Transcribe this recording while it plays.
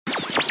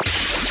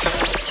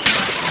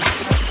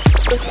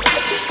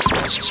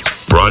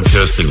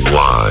Broadcasting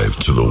live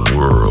to the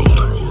world.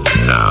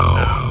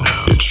 Now,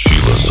 it's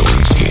Sheila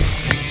Zielinski.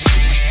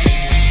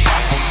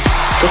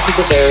 This is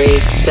a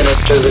very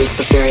sinister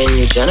Luciferian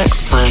eugenics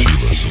plan.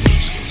 Sheila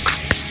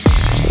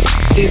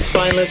Zielinski. These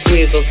spineless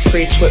weasels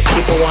preach what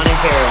people want to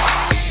hear.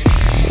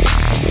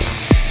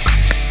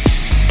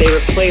 They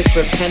replace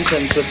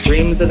repentance with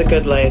dreams of the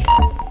good life.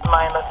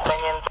 Mindless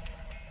minions.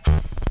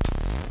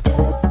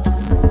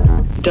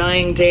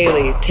 Dying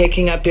daily,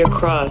 taking up your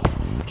cross,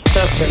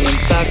 suffering and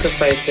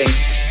sacrificing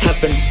have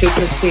been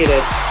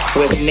superseded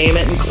with name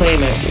it and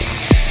claim it.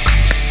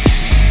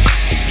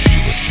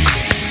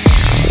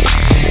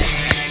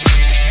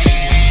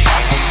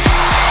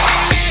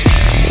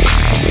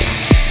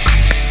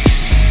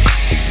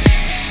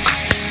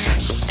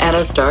 And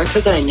as dark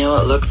as I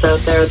know it looks out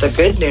there, the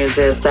good news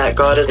is that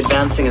God is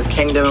advancing his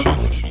kingdom.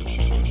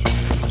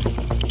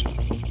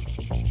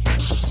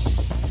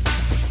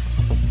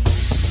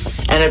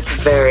 And it's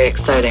very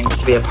exciting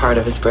to be a part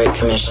of his great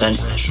commission.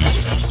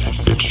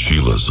 It's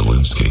Sheila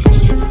Zielinski.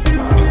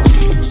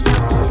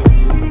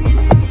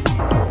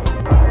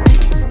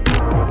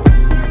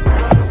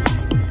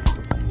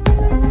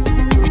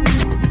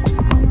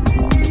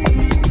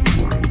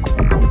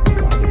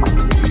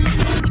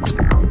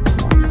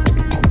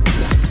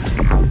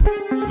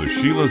 The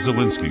Sheila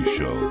Zielinski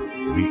Show,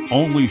 the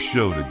only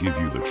show to give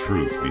you the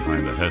truth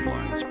behind the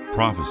headlines,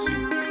 prophecy,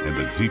 and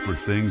the deeper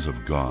things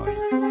of God.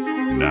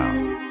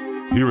 Now,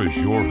 here is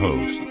your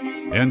host,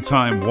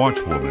 end-time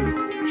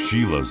watchwoman,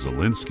 Sheila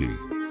Zielinski.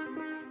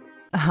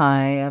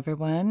 Hi,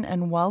 everyone,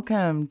 and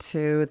welcome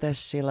to the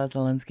Sheila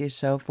Zielinski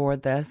Show for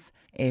this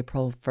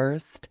April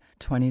 1st,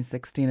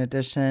 2016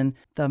 edition.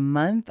 The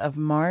month of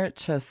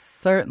March has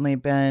certainly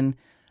been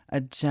a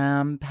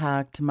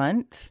jam-packed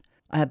month.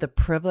 I had the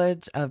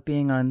privilege of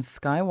being on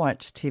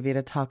Skywatch TV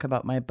to talk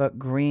about my book,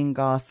 Green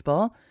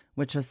Gospel,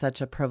 which was such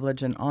a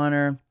privilege and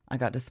honor. I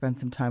got to spend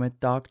some time with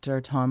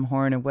Dr. Tom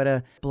Horn, and what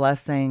a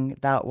blessing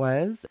that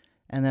was.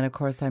 And then, of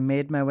course, I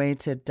made my way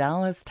to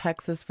Dallas,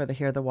 Texas for the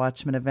Hear the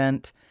Watchman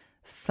event.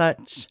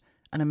 Such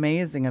an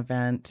amazing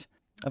event.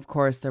 Of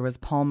course, there was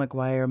Paul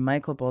McGuire,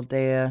 Michael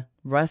Boldea,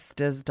 Russ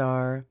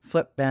Dizdar,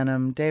 Flip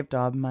Benham, Dave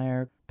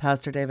Dobmeyer,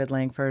 Pastor David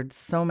Langford,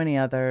 so many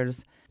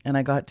others. And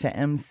I got to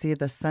MC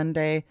the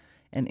Sunday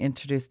and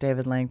introduce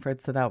David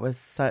Langford. So that was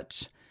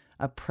such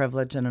a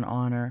privilege and an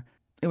honor.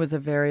 It was a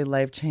very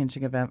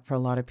life-changing event for a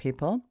lot of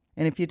people.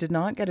 And if you did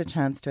not get a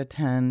chance to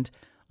attend,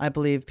 I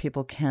believe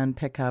people can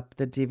pick up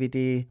the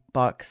DVD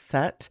box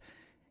set.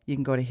 You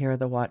can go to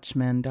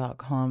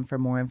hearthewatchmen.com for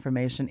more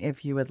information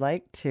if you would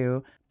like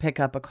to pick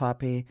up a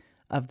copy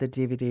of the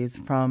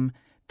DVDs from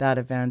that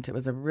event. It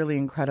was a really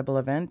incredible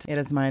event. It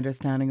is my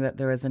understanding that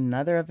there is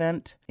another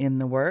event in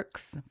the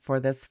works for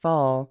this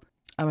fall.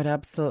 I would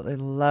absolutely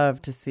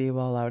love to see you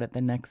all out at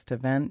the next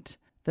event.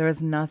 There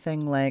is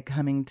nothing like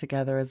coming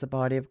together as a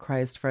body of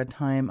Christ for a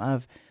time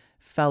of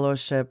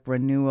fellowship,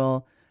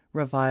 renewal,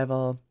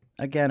 revival.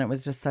 Again, it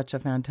was just such a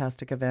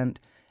fantastic event,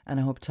 and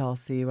I hope to all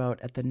see you out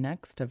at the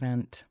next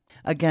event.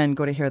 Again,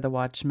 go to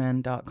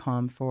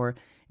hearthewatchmen.com for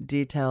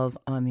details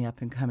on the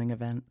up-and-coming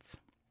events.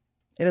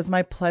 It is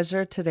my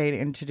pleasure today to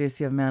introduce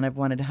you to a man I've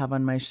wanted to have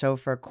on my show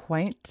for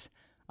quite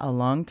a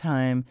long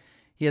time.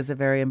 He has a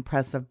very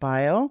impressive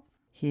bio.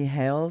 He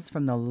hails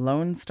from the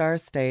Lone Star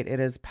State.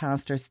 It is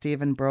Pastor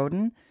Stephen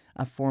Broden,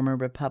 a former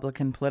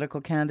Republican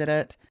political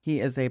candidate. He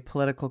is a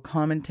political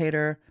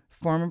commentator,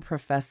 former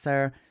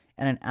professor,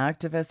 and an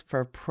activist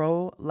for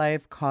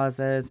pro-life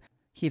causes.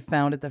 He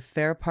founded the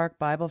Fair Park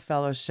Bible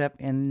Fellowship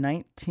in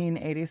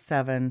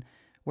 1987,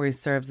 where he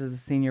serves as a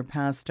senior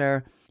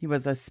pastor. He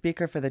was a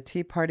speaker for the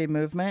Tea Party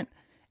movement,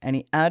 and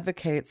he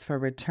advocates for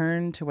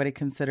return to what he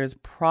considers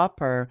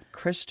proper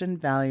Christian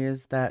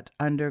values that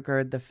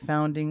undergird the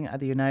founding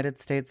of the United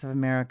States of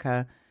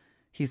America.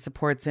 He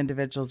supports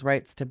individuals'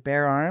 rights to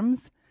bear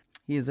arms.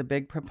 He is a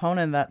big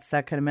proponent of that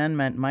Second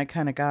Amendment, my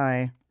kind of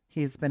guy.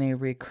 He's been a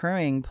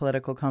recurring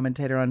political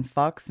commentator on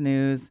Fox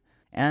News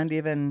and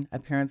even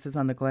appearances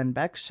on the Glenn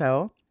Beck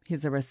Show.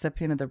 He's a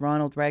recipient of the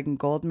Ronald Reagan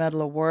Gold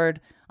Medal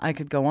Award. I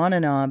could go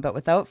on, but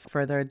without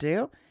further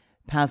ado,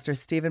 Pastor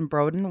Stephen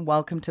Broden,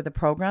 welcome to the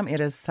program. It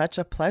is such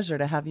a pleasure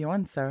to have you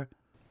on, sir.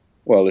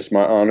 Well, it's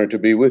my honor to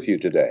be with you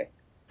today.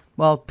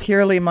 Well,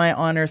 purely my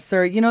honor,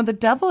 sir. You know, the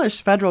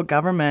devilish federal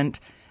government,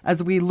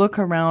 as we look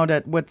around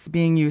at what's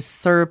being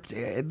usurped,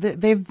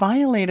 they've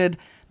violated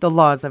the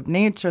laws of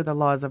nature, the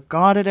laws of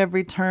God at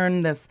every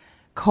turn, this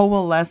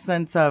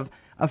coalescence of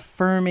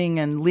affirming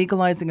and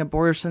legalizing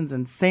abortions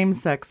and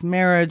same-sex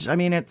marriage. I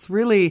mean, it's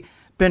really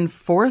been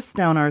forced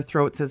down our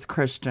throats as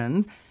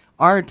Christians.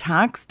 Our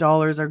tax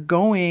dollars are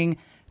going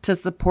to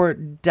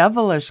support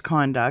devilish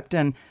conduct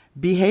and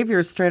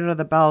behavior straight out of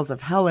the bowels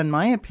of hell, in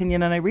my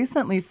opinion. And I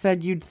recently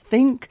said you'd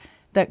think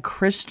that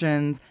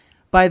Christians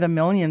by the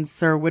millions,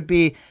 sir, would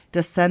be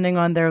descending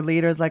on their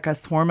leaders like a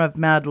swarm of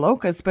mad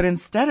locusts, but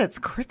instead it's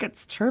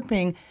crickets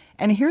chirping.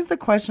 And here's the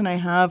question I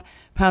have,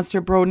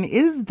 Pastor Broden.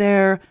 Is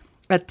there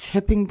a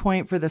tipping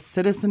point for the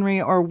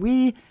citizenry, or are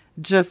we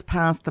just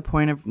past the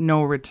point of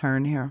no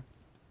return here?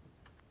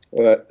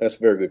 Well, that's a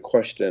very good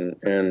question.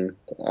 And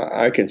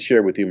I can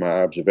share with you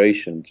my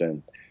observations,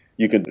 and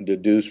you can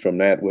deduce from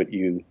that what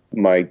you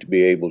might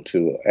be able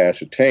to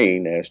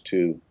ascertain as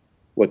to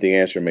what the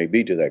answer may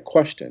be to that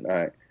question.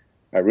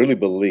 I really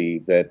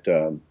believe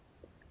that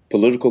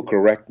political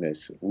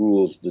correctness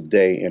rules the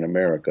day in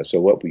America. So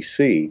what we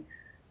see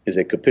is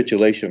a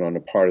capitulation on the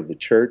part of the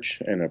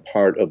church and a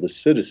part of the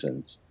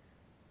citizens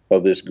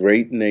of this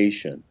great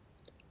nation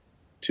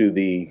to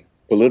the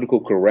political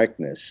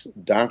correctness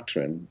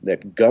doctrine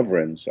that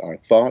governs our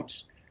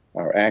thoughts,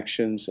 our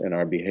actions, and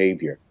our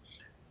behavior.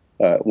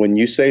 When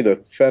you say the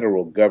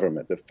federal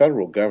government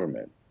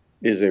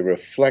is a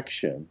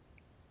reflection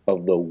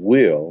of the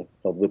will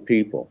of the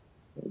people.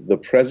 The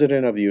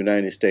President of the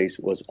United States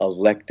was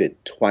elected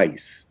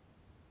twice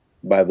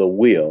by the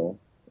will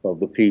of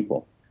the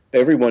people.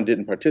 Everyone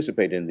didn't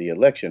participate in the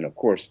election. Of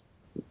course,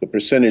 the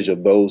percentage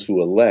of those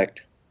who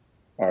elect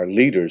our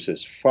leaders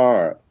is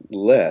far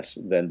less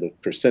than the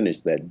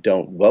percentage that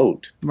don't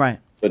vote. Right.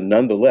 But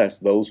nonetheless,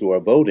 those who are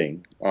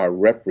voting are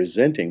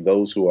representing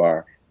those who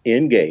are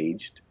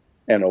engaged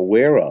and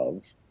aware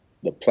of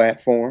the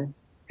platform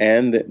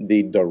and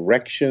the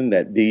direction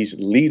that these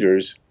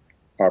leaders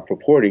are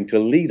purporting to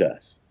lead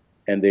us.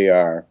 And they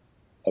are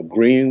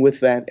agreeing with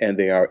that, and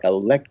they are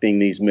electing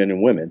these men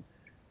and women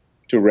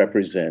to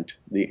represent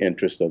the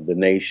interest of the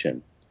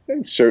nation.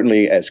 And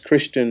certainly, as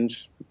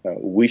Christians,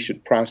 we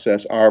should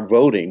process our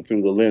voting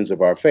through the lens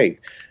of our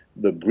faith.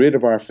 The grid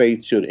of our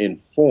faith should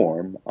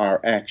inform our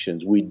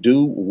actions. We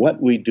do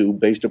what we do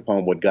based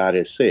upon what God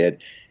has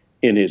said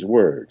in His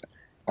Word.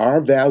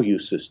 Our value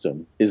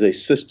system is a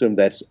system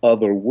that's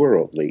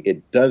otherworldly.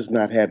 It does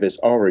not have its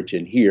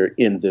origin here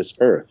in this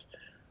earth,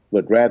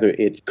 but rather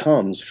it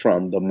comes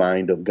from the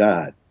mind of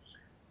God.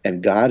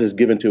 And God has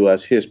given to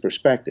us His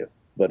perspective.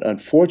 But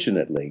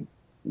unfortunately,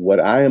 what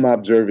I am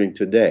observing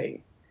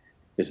today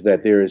is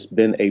that there has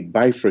been a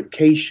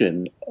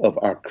bifurcation of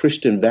our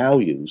Christian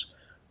values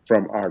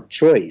from our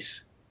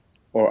choice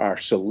or our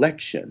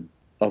selection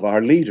of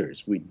our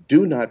leaders. We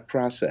do not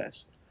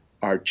process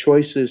our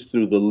choices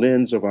through the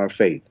lens of our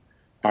faith.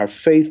 Our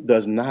faith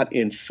does not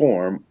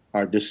inform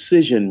our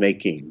decision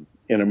making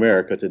in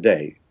America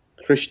today.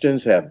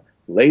 Christians have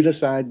laid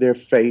aside their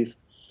faith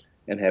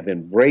and have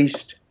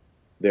embraced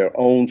their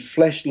own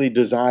fleshly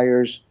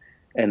desires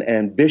and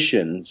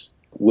ambitions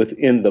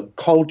within the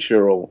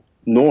cultural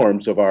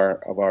norms of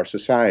our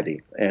society.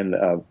 And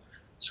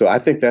so I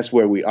think that's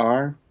where we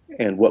are,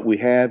 and what we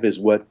have is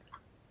what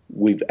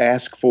we've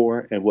asked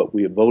for and what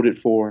we have voted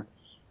for.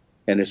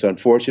 And it's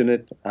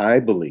unfortunate, I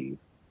believe,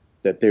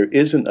 that there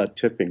isn't a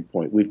tipping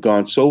point. We've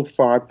gone so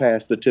far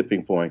past the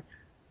tipping point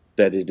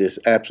that it is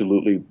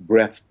absolutely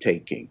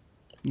breathtaking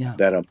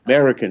that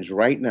Americans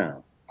right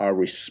now are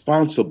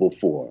responsible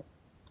for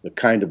the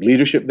kind of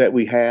leadership that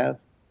we have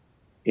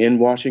in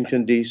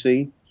Washington,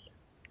 D.C.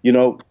 You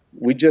know,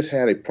 we just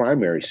had a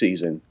primary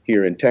season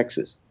here in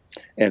Texas,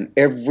 and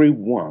every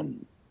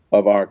one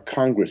of our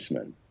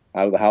congressmen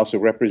out of the House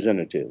of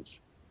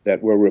Representatives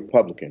that were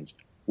Republicans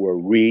were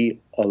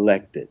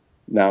re-elected.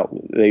 Now,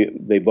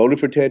 they voted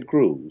for Ted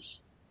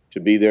Cruz to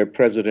be their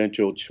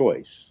presidential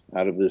choice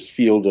out of this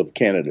field of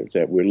candidates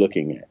that we're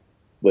looking at.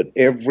 But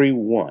every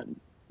one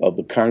of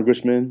the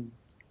congressmen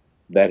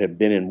that have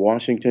been in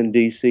Washington,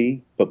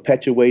 D.C.,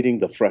 perpetuating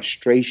the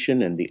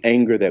frustration and the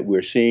anger that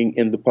we're seeing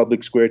in the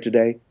public square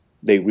today,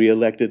 they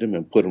reelected him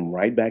and put him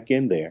right back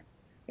in there.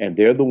 And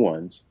they're the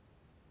ones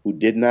who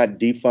did not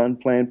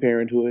defund Planned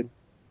Parenthood.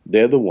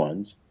 They're the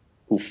ones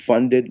who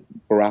funded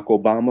Barack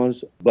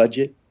Obama's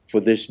budget for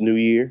this new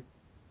year.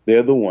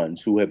 They're the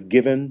ones who have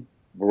given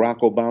Barack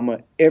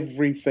Obama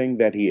everything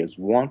that he has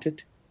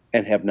wanted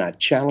and have not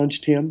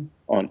challenged him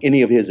on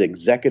any of his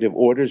executive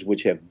orders,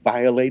 which have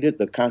violated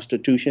the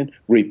Constitution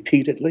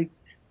repeatedly,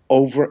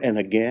 over and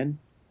again.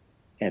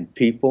 And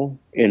people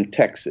in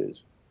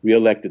Texas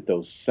reelected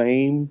those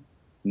same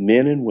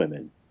men and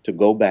women to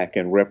go back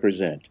and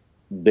represent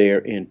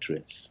their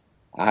interests.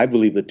 I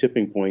believe the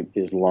tipping point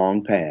is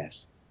long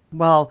past.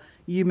 Well,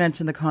 you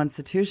mentioned the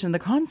Constitution. The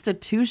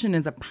Constitution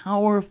is a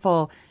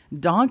powerful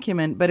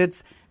document, but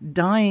it's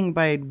dying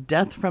by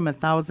death from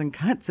 1,000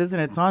 cuts, isn't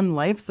it? It's on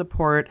life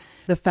support.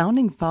 The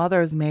Founding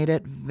Fathers made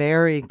it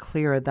very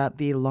clear that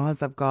the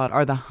laws of God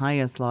are the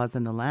highest laws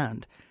in the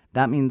land.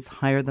 That means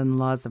higher than the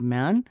laws of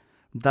man.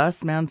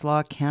 Thus, man's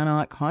law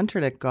cannot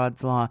contradict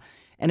God's law.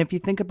 And if you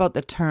think about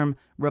the term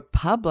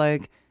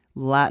republic,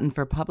 Latin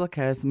for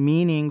publicus,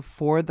 meaning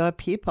for the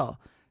people.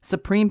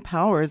 Supreme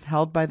power is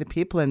held by the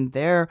people and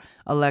their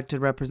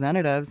elected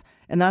representatives,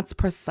 and that's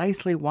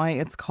precisely why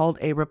it's called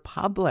a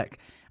republic.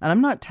 And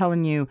I'm not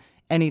telling you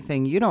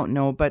anything you don't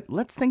know, but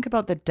let's think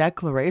about the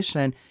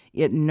Declaration.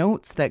 It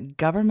notes that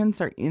governments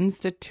are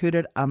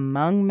instituted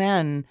among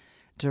men,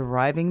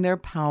 deriving their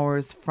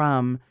powers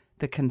from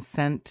the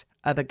consent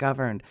of the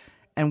governed.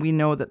 And we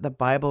know that the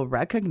Bible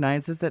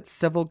recognizes that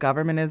civil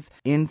government is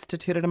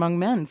instituted among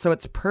men. So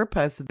its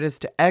purpose is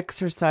to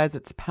exercise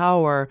its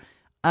power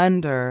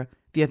under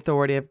the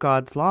authority of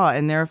God's law.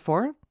 And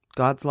therefore,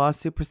 God's law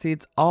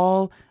supersedes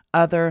all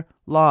other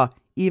law,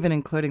 even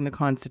including the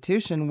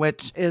Constitution,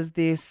 which is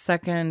the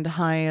second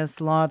highest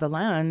law of the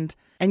land.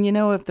 And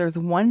if there's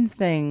one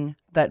thing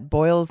that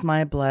boils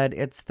my blood,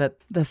 it's that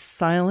the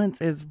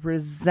silence is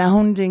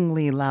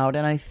resoundingly loud.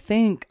 And I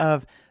think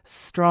of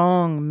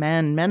strong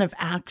men of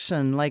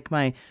action, like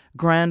my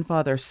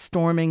grandfather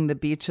storming the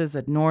beaches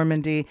at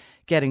Normandy,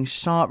 getting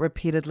shot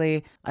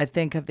repeatedly. I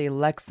think of the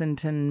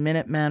Lexington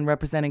Minuteman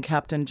representing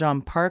Captain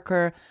John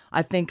Parker.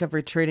 I think of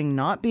retreating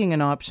not being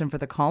an option for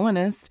the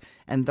colonists.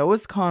 And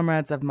those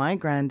comrades of my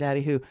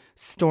granddaddy who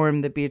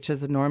stormed the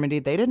beaches of Normandy,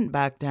 they didn't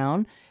back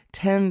down.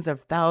 Tens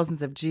of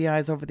thousands of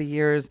GIs over the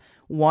years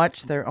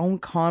watch their own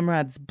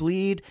comrades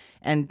bleed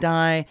and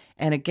die.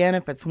 And again,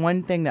 if it's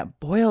one thing that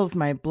boils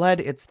my blood,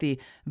 it's the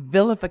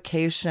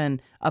vilification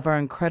of our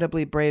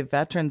incredibly brave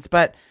veterans,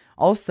 but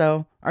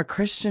also our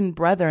Christian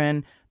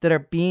brethren that are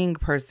being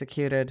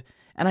persecuted.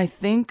 And I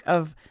think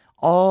of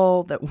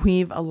all that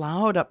we've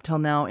allowed up till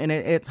now, and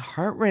it's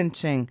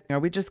heart-wrenching. Are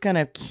we just going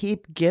to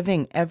keep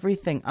giving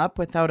everything up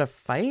without a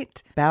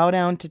fight? Bow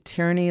down to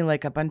tyranny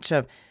like a bunch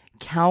of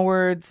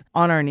cowards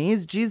on our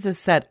knees? Jesus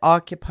said,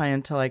 "Occupy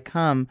until I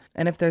come."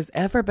 And if there's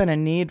ever been a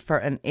need for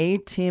an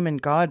A-team in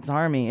God's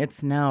army,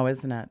 it's now,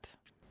 isn't it?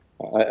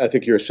 I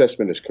think your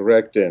assessment is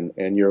correct,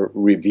 and your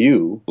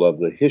review of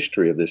the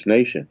history of this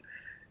nation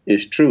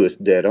is true. It's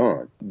dead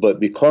on. But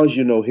because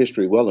you know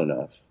history well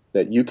enough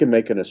that you can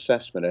make an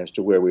assessment as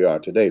to where we are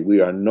today, we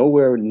are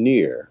nowhere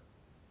near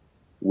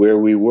where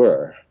we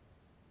were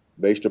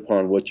based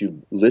upon what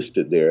you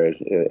listed there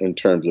in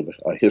terms of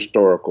a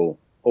historical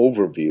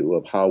overview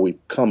of how we've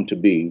come to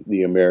be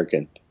the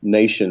American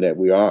nation that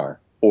we are,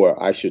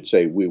 or I should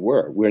say we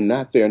were. We're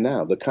not there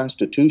now. The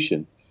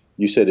Constitution,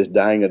 you said, is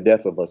dying a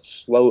death of a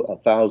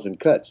 1,000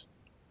 cuts.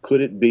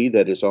 Could it be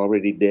that it's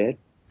already dead?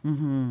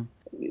 Mm-hmm.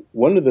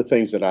 One of the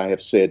things that I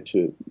have said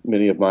to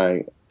many of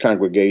my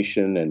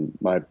congregation and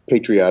my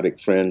patriotic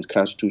friends,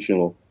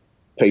 constitutional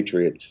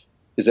patriots,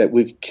 is that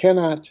we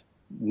cannot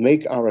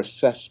make our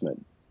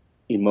assessment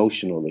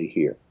emotionally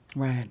here.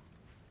 Right.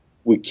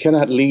 We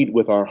cannot lead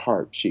with our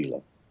heart,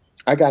 Sheila.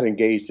 I got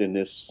engaged in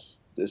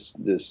this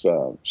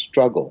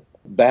struggle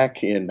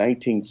back in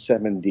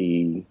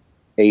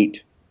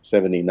 1978,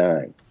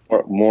 79.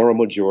 Moral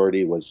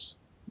majority was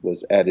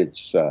at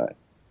its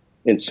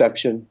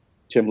inception.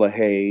 Tim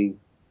LaHaye,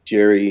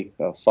 Jerry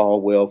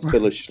Falwell,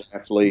 Phyllis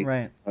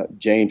Schlafly,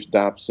 James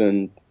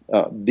Dobson.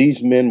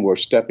 These men were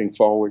stepping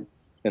forward,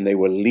 and they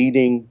were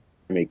leading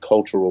a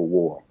cultural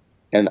war.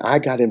 And I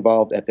got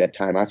involved at that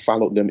time. I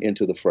followed them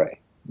into the fray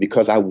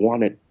because I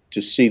wanted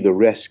to see the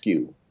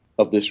rescue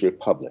of this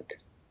republic.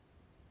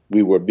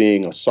 We were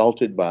being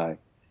assaulted by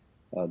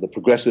the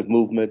progressive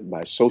movement,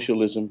 by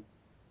socialism,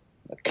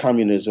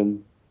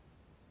 communism,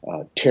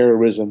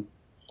 terrorism.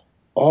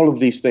 All of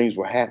these things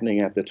were happening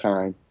at the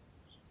time.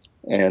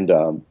 And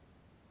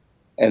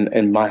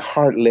my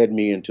heart led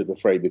me into the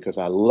fray because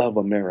I love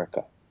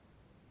America.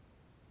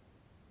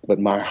 But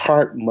my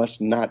heart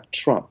must not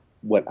trump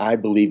what I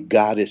believe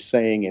God is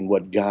saying and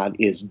what God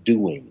is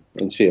doing.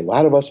 And see, a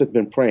lot of us have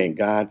been praying,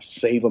 God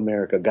save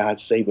America, God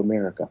save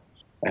America.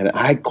 And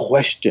I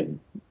question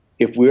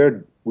if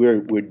we're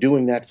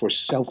doing that for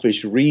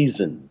selfish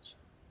reasons,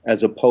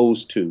 as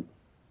opposed to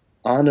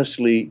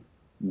honestly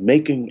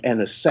making an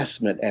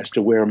assessment as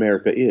to where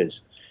America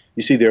is.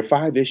 You see, there are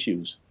 5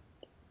 issues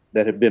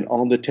that have been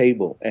on the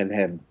table and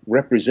have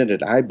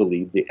represented, I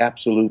believe, the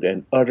absolute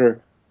and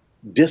utter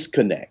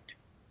disconnect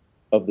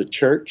of the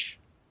church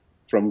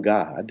from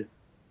God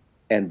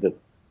and the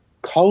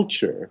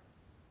culture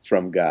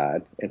from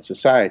God and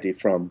society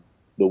from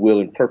the will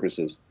and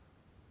purposes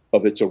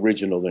of its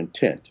original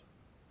intent.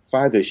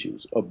 5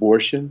 issues: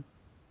 abortion,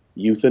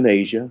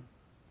 euthanasia,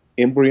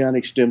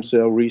 embryonic stem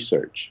cell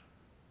research,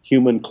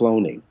 human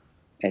cloning,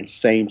 and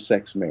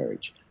same-sex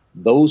marriage.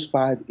 Those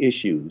 5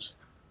 issues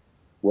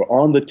were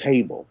on the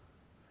table,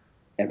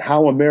 and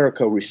how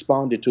America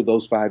responded to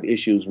those 5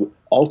 issues would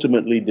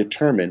ultimately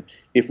determine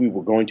if we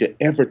were going to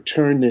ever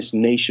turn this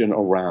nation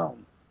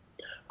around.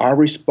 Our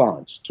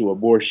response to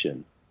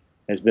abortion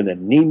has been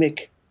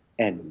anemic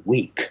and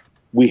weak.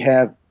 We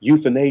have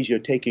euthanasia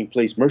taking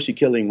place, mercy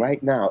killing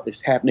right now.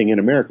 It's happening in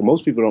America.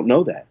 Most people don't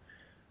know that,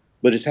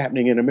 but it's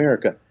happening in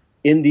America.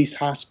 In these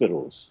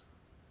hospitals,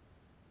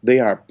 they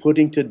are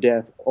putting to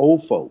death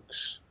old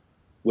folks,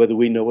 whether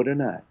we know it or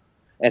not.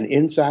 And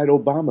inside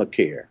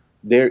Obamacare,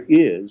 there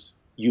is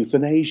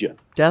euthanasia.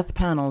 Death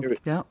panels,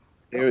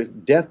 There is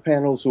death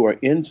panels who are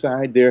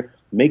inside there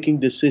making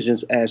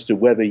decisions as to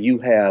whether you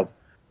have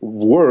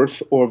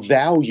worth or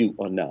value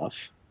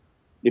enough.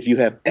 If you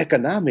have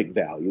economic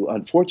value,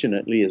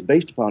 unfortunately, is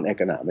based upon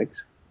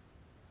economics.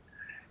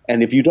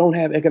 And if you don't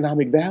have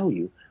economic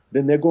value,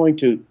 then they're going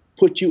to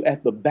put you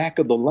at the back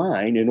of the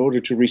line in order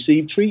to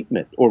receive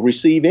treatment or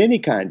receive any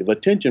kind of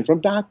attention from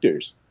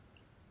doctors.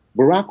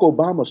 Barack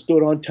Obama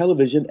stood on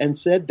television and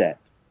said that.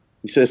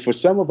 He says, for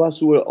some of us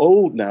who are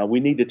old now,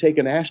 we need to take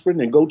an aspirin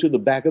and go to the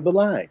back of the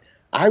line.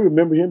 I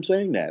remember him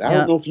saying that. I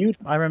don't know if you...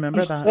 I remember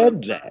that. He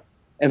said that.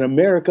 And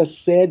America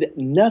said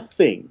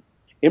nothing.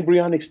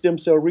 Embryonic stem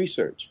cell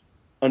research.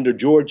 Under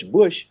George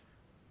Bush,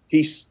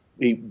 he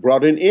He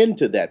brought an end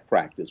to that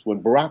practice.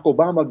 When Barack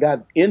Obama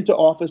got into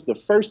office, the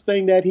first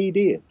thing that he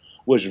did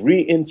was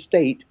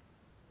reinstate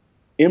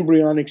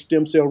embryonic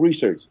stem cell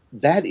research.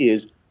 That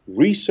is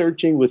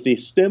researching with the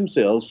stem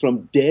cells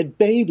from dead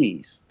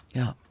babies.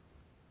 Yeah.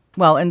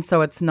 Well, and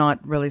so it's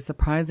not really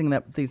surprising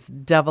that these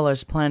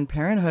devilish Planned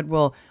Parenthood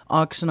will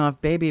auction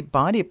off baby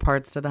body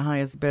parts to the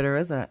highest bidder,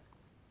 is it?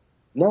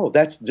 No,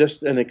 that's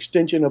just an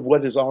extension of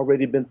what has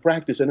already been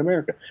practiced in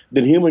America.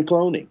 Then human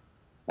cloning.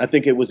 I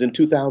think it was in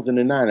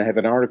 2009. I have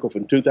an article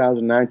from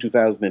 2009,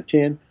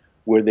 2010,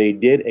 where they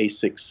did a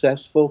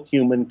successful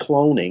human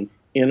cloning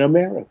in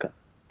America.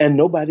 And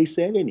nobody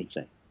said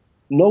anything.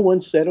 No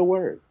one said a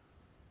word.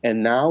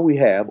 And now we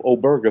have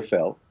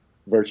Obergefell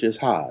versus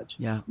Hodge,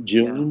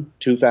 June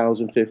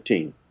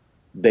 2015.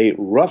 They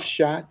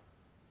roughshod,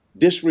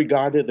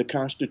 disregarded the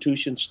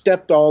Constitution,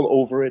 stepped all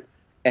over it,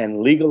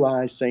 and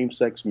legalized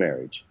same-sex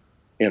marriage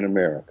in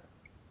America.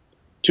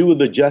 Two of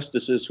the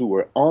justices who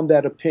were on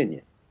that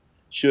opinion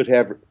should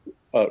have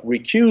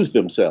recused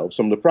themselves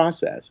from the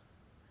process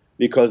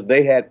because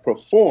they had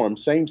performed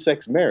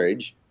same-sex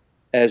marriage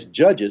as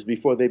judges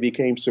before they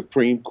became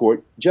Supreme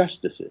Court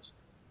justices.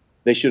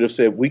 They should have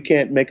said, we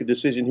can't make a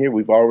decision here.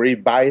 We've already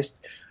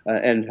biased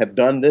and have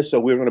done this, so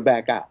we're going to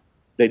back out.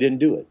 They didn't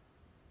do it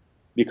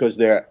because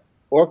they're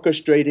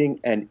orchestrating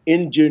an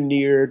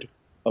engineered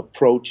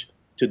approach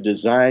to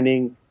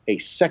designing a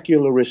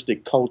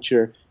secularistic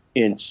culture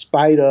in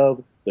spite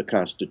of the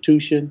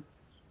Constitution,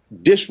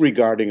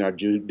 disregarding our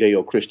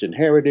Judeo-Christian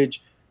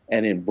heritage,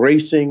 and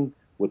embracing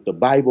what the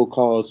Bible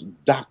calls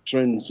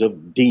doctrines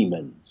of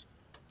demons.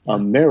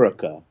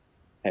 America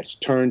has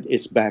turned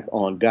its back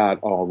on God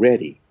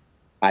already.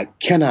 I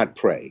cannot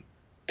pray,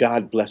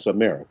 God bless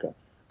America.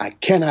 I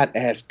cannot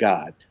ask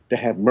God to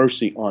have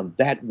mercy on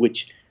that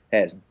which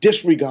has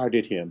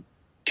disregarded him,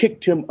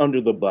 kicked him under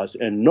the bus,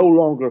 and no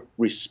longer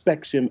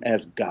respects him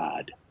as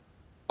God.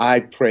 I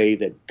pray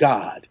that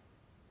God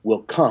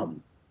will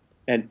come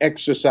and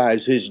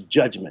exercise his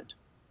judgment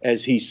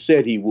as he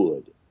said he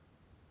would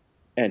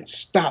and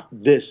stop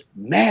this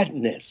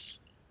madness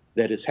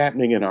that is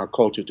happening in our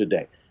culture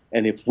today.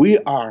 And if we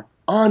are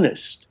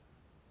honest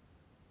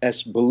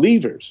as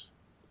believers,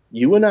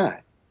 you and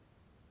I,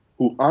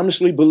 who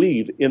honestly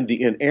believe in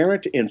the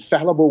inerrant,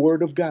 infallible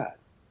word of God,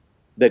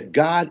 that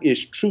God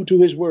is true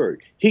to his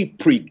word. He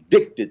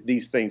predicted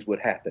these things would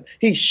happen.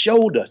 He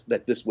showed us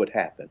that this would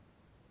happen.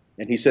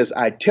 And he says,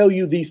 I tell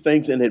you these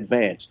things in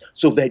advance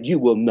so that you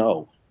will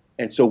know.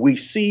 And so we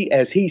see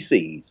as he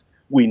sees,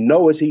 we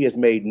know as he has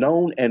made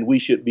known, and we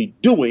should be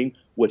doing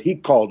what he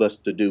called us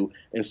to do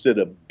instead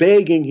of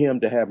begging him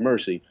to have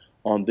mercy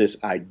on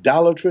this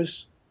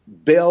idolatrous,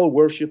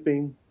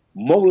 Baal-worshiping,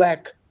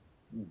 Molech,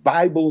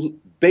 Bible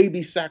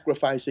baby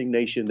sacrificing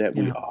nation that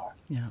we are.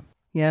 Yeah.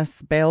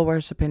 Yes, Baal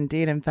worship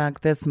indeed. In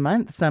fact, this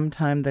month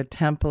sometime the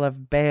Temple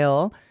of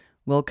Baal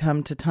will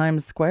come to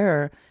Times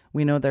Square.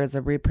 We know there's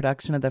a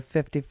reproduction of the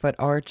 50-foot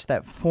arch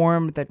that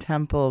formed the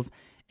temple's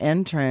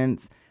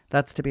entrance.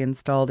 That's to be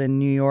installed in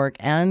New York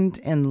and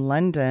in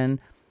London.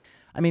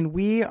 I mean,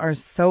 we are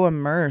so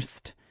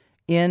immersed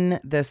in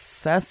this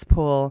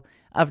cesspool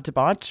of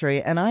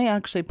debauchery. And I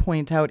actually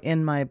point out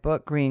in my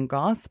book, Green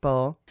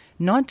Gospel,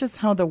 not just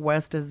how the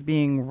West is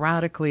being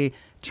radically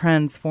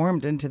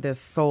transformed into this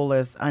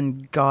soulless,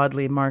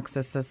 ungodly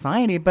Marxist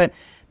society, but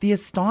the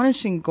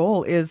astonishing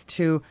goal is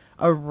to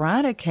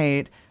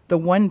eradicate the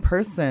one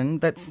person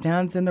that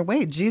stands in their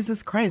way,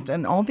 Jesus Christ,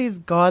 and all these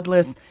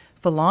godless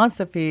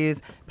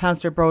philosophies,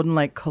 Pastor Broden,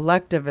 like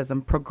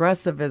collectivism,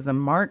 progressivism,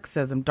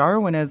 Marxism,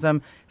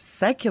 Darwinism,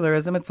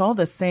 secularism. It's all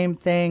the same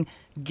thing,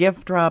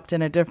 gift wrapped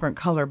in a different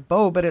color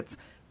bow, but it's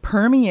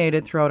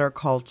permeated throughout our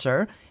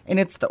culture, and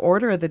it's the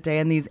order of the day.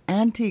 And these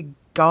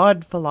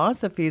anti-God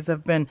philosophies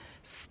have been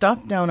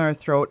stuffed down our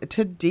throat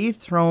to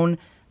dethrone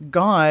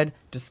God,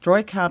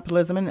 destroy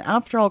capitalism. And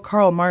after all,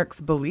 Karl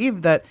Marx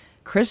believed that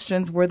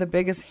Christians were the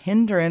biggest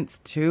hindrance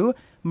to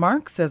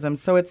Marxism.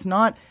 So it's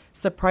not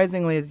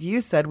surprisingly, as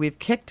you said, we've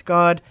kicked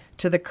God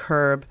to the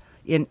curb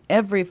in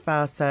every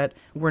facet.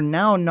 We're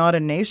now not a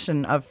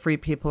nation of free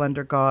people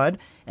under God.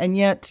 And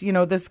yet, you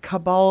know, this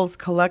cabal's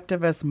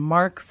collectivist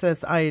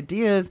Marxist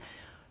ideas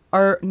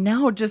are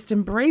now just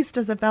embraced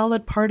as a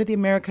valid part of the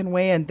American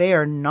way, and they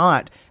are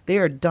not. They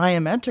are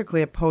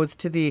diametrically opposed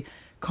to the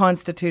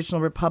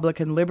constitutional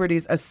Republican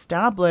liberties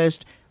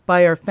established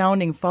by our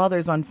founding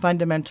fathers on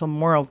fundamental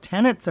moral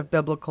tenets of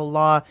biblical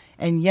law,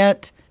 and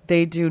yet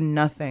they do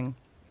nothing.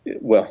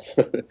 Well,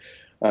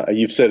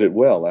 you've said it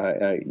well.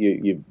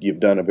 You've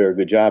done a very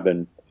good job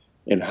in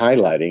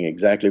highlighting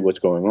exactly what's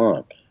going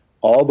on.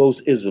 All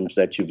those isms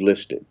that you've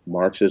listed,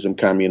 Marxism,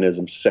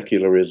 communism,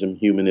 secularism,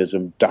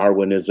 humanism,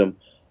 Darwinism,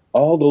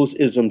 all those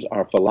isms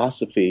are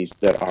philosophies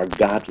that are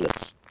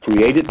godless,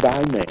 created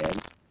by man,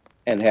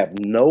 and have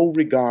no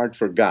regard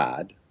for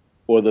God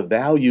or the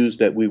values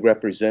that we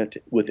represent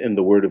within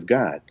the Word of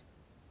God.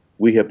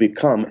 We have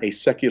become a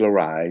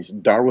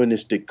secularized,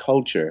 Darwinistic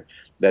culture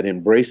that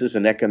embraces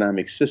an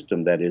economic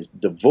system that is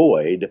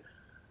devoid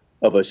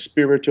of a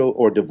spiritual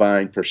or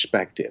divine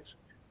perspective.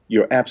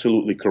 You're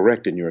absolutely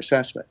correct in your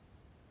assessment.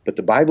 But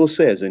the Bible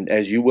says, and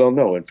as you well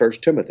know in 1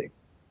 Timothy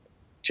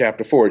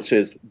chapter 4, it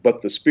says,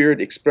 but the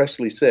Spirit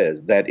expressly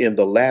says that in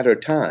the latter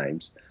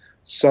times,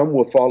 some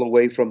will fall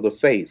away from the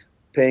faith,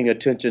 paying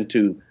attention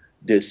to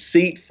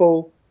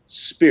deceitful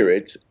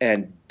spirits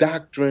and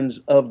doctrines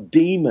of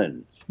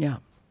demons. Yeah.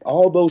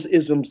 All those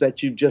isms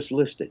that you just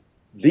listed,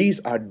 these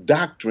are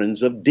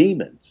doctrines of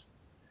demons.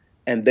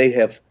 And they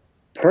have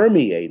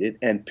permeated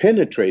and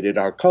penetrated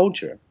our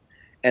culture,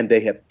 and they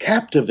have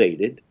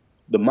captivated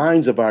the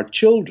minds of our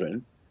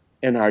children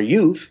and our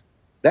youth.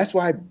 That's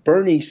why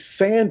Bernie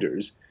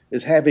Sanders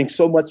is having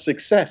so much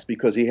success,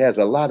 because he has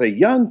a lot of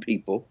young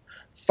people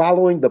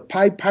following the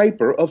Pied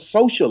Piper of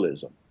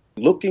socialism,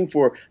 looking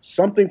for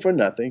something for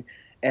nothing.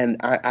 And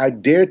I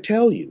dare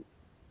tell you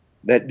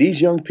that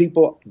these young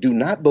people do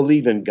not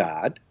believe in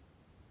God.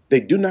 They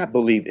do not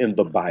believe in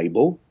the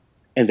Bible,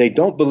 and they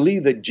don't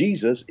believe that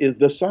Jesus is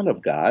the Son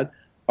of God,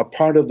 a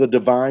part of the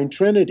divine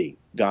Trinity,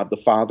 God the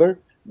Father,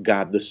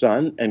 God the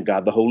Son, and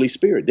God the Holy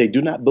Spirit. They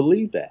do not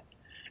believe that.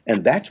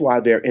 And that's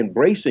why they're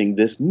embracing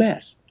this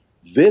mess.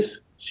 This,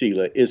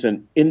 Sheila, is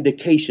an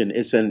indication,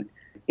 it's an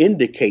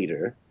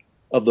indicator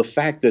of the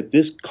fact that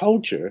this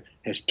culture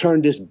has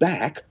turned its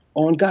back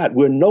on God.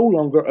 We're no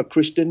longer a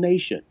Christian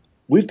nation.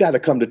 We've got to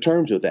come to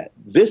terms with that.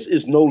 This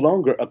is no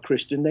longer a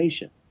Christian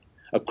nation.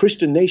 A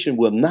Christian nation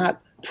will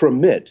not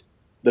permit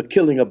the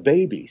killing of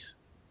babies.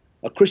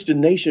 A Christian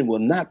nation will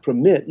not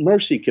permit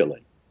mercy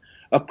killing.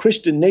 A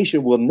Christian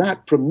nation will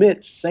not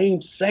permit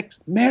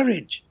same-sex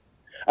marriage.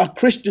 A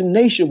Christian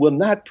nation will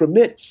not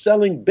permit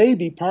selling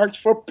baby parts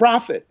for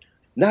profit.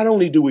 Not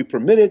only do we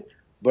permit it,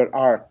 but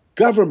our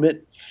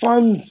government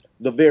funds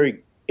the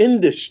very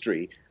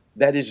industry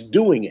that is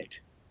doing it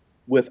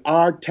with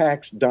our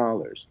tax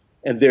dollars.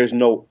 And there's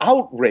no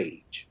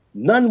outrage,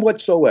 none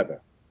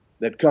whatsoever,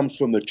 that comes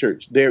from the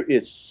church. There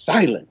is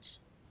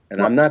silence.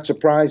 And I'm not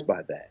surprised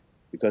by that,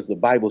 because the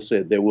Bible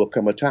said there will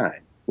come a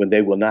time when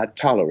they will not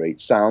tolerate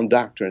sound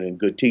doctrine and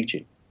good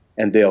teaching,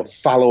 and they'll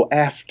follow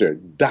after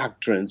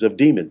doctrines of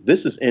demons.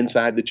 This is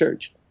inside the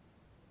church.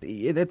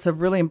 It's a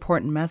really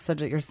important message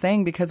that you're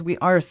saying, because we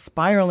are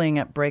spiraling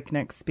at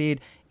breakneck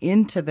speed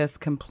into this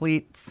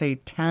complete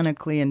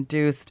satanically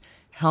induced,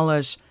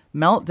 hellish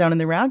meltdown. And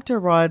the reactor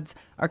rods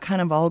are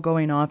kind of all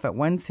going off at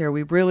once here.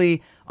 We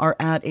really are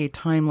at a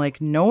time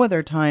like no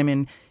other time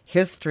in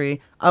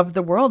history of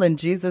the world. And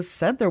Jesus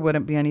said there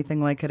wouldn't be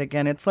anything like it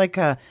again. It's like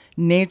a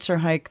nature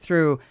hike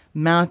through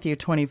Matthew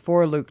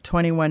 24, Luke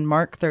 21,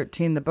 Mark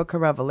 13, the book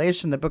of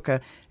Revelation, the book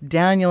of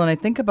Daniel. And I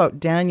think about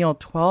Daniel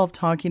 12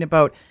 talking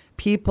about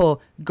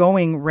people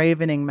going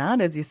ravening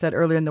mad, as you said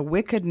earlier, and the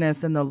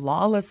wickedness and the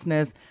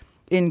lawlessness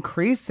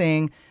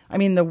increasing. I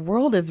mean, the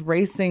world is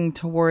racing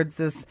towards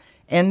this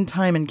end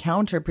time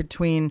encounter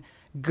between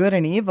good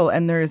and evil,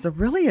 and there is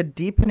really a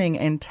deepening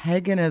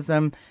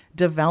antagonism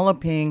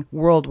developing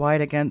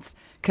worldwide against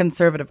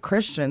conservative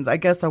Christians. I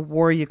guess a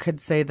war, you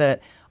could say,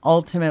 that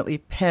ultimately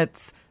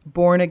pits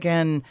born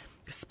again,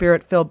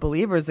 spirit-filled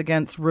believers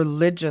against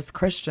religious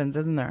Christians,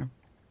 isn't there?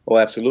 Oh,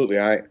 absolutely.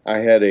 I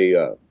had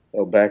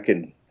back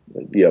in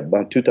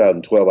about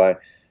 2012, I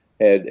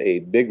had a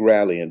big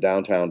rally in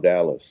downtown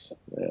Dallas.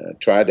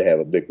 Tried to have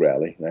a big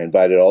rally. I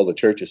invited all the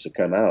churches to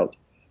come out.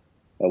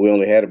 We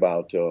only had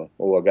about, I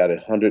got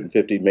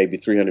 150, maybe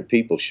 300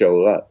 people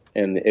show up.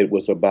 And it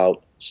was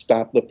about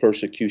stop the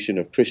persecution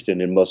of Christian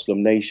and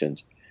Muslim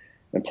nations.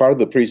 And part of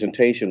the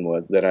presentation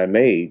that I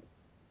made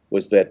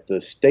was that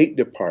the State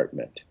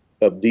Department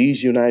of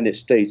these United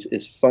States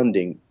is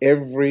funding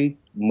every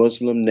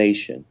Muslim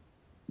nation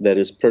that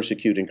is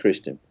persecuting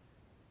Christian,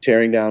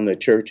 tearing down their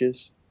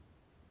churches,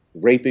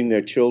 raping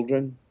their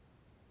children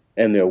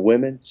and their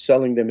women,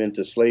 selling them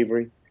into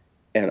slavery.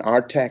 And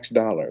our tax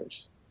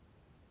dollars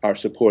are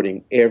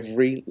supporting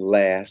every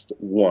last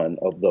one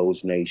of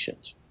those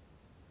nations.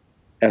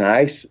 And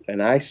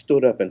I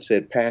stood up and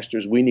said,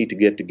 pastors, we need to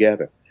get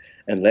together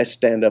and let's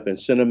stand up and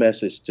send a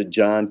message to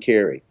John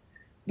Kerry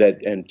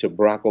and to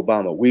Barack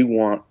Obama. We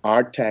want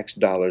our tax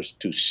dollars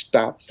to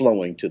stop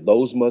flowing to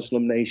those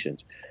Muslim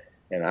nations.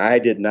 And I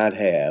did not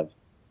have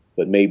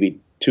but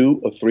maybe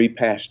 2 or 3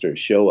 pastors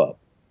show up,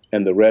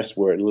 and the rest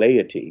were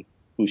laity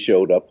who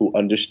showed up, who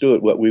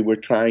understood what we were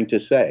trying to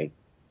say.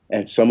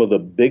 And some of the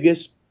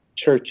biggest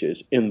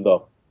churches in the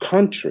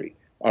country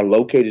are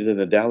located in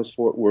the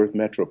Dallas-Fort Worth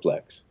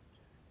Metroplex,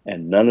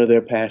 and none of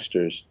their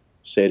pastors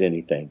said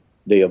anything.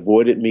 They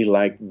avoided me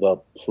like the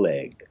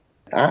plague.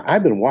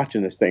 I've been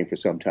watching this thing for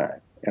some time,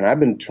 and I've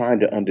been trying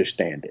to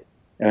understand it.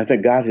 And I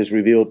think God has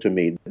revealed to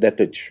me that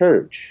the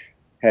church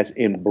has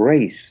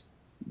embraced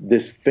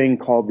this thing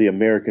called the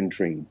American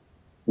dream,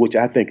 which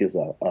I think is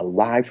a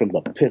lie from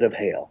the pit of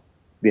hell.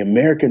 The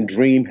American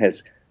dream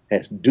has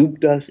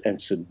duped us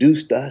and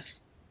seduced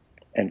us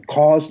and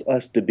caused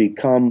us to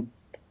become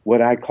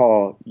what I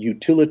call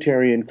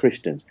utilitarian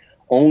Christians.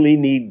 Only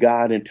need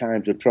God in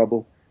times of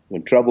trouble.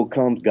 When trouble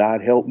comes,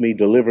 God help me,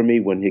 deliver me.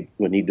 When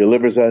he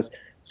delivers us,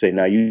 say,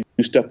 now you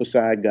step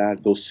aside,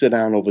 God, go sit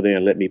down over there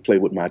and let me play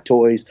with my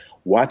toys,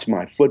 watch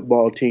my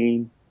football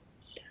team,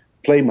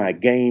 play my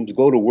games,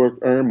 go to work,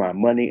 earn my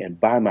money, and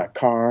buy my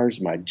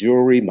cars, my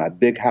jewelry, my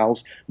big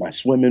house, my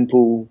swimming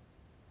pool,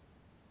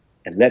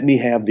 and let me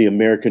have the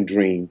American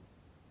dream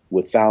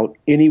without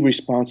any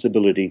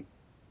responsibility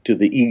to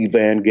the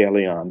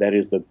evangelion, that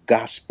is the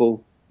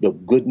gospel, the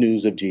good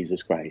news of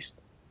Jesus Christ.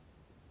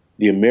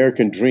 The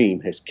American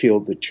dream has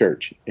killed the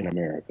church in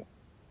America.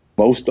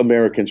 Most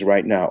Americans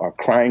right now are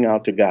crying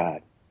out to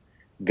God,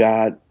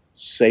 God,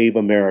 save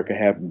America,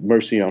 have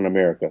mercy on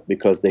America,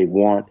 because they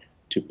want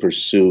to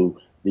pursue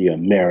the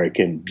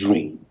American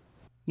dream.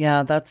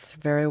 Yeah, that's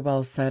very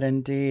well said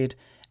indeed.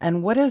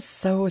 And what is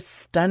so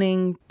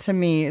stunning to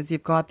me is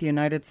you've got the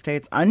United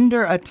States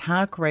under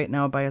attack right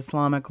now by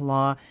Islamic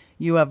law.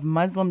 You have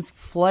Muslims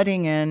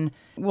flooding in.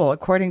 Well,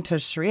 according to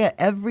Sharia,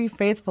 every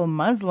faithful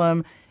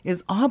Muslim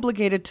is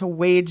obligated to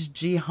wage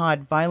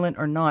jihad, violent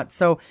or not.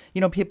 So,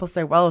 people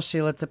say, well,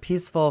 Sheila, it's a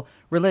peaceful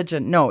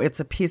religion. No,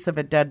 it's a piece of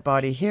a dead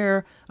body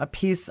here, a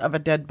piece of a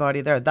dead body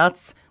there.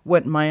 That's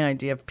what my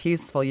idea of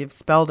peaceful. You've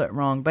spelled it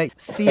wrong. But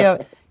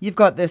you've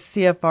got this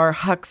CFR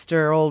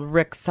huckster, old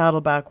Rick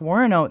Saddleback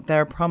Warren out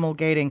there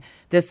promulgating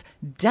this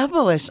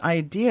devilish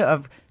idea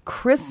of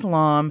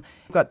Chrislam.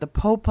 You've got the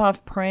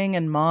Popov praying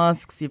in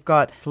mosques. You've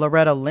got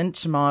Loretta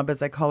Lynch mob,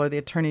 as I call her, the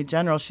Attorney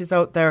General. She's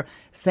out there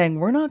saying,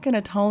 we're not going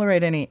to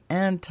tolerate any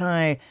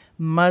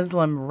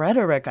anti-Muslim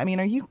rhetoric. I mean,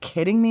 are you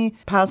kidding me,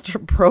 Pastor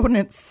Broden?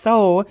 It's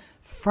so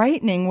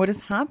frightening what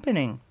is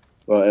happening.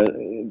 Well,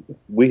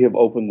 we have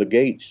opened the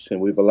gates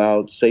and we've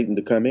allowed Satan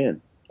to come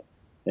in.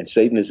 And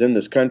Satan is in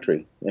this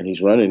country, and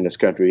he's running this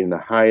country in the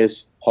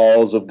highest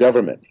halls of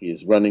government. He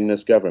is running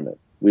this government.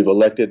 We've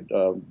elected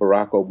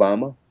Barack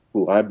Obama,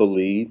 who I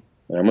believe,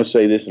 and I'm going to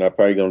say this, and I'm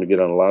probably going to get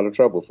on a lot of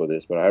trouble for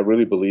this, but I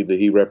really believe that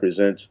he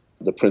represents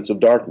the Prince of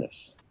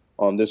Darkness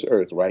on this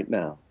earth right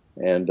now.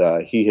 And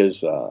he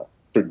has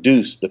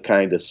produced the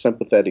kind of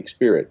sympathetic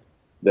spirit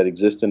that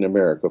exists in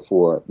America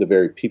for the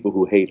very people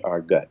who hate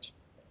our guts.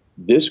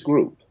 This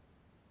group,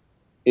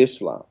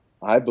 Islam,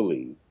 I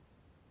believe,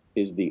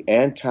 is the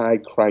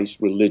anti-Christ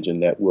religion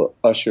that will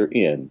usher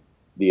in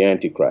the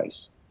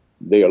Antichrist.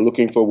 They are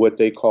looking for what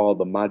they call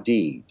the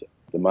Mahdi.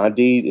 The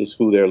Mahdi is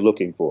who they're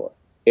looking for.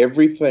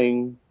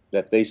 Everything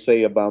that they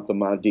say about the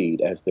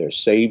Mahdi as their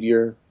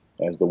savior,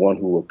 as the one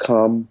who will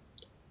come,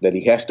 that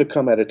he has to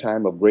come at a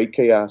time of great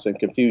chaos and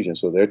confusion.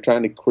 So they're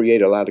trying to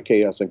create a lot of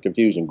chaos and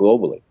confusion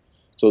globally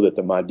so that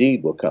the Mahdi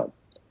will come.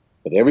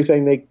 But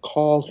everything they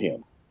call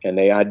him and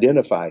they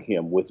identify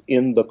him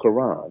within the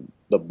Quran,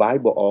 the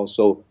Bible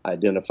also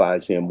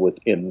identifies him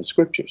within the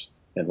scriptures.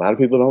 And a lot of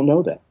people don't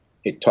know that.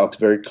 It talks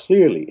very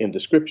clearly in the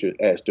scripture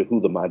as to who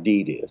the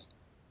Mahdi is.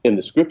 In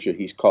the scripture,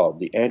 he's called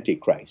the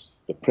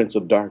Antichrist, the Prince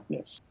of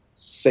Darkness,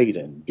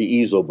 Satan,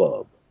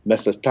 Beelzebub,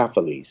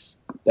 Mephistopheles.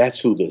 That's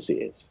who this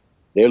is.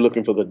 They're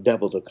looking for the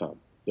devil to come.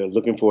 They're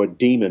looking for a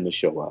demon to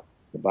show up.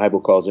 The Bible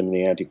calls him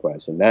the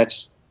Antichrist. And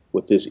that's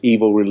what this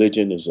evil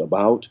religion is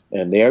about.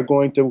 And they're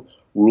going to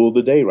rule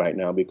the day right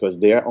now because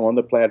they're on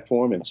the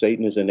platform and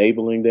Satan is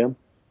enabling them.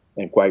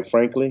 And quite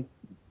frankly,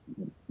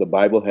 the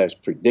Bible has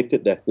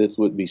predicted that this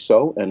would be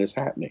so, and it's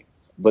happening.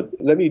 But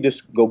let me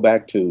just go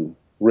back to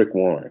Rick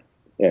Warren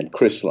and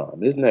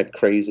Chrislam. Isn't that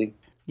crazy?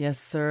 Yes,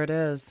 sir, it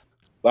is. The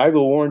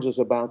Bible warns us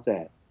about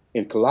that.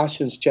 In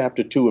Colossians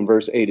chapter 2 and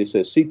verse 8, it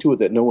says, see to it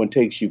that no one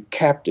takes you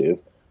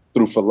captive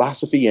through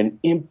philosophy and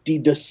empty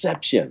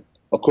deception,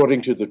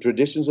 according to the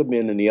traditions of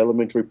men and the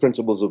elementary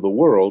principles of the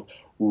world,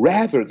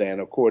 rather than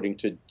according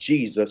to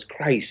Jesus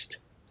Christ.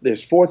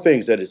 There's 4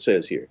 things that it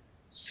says here.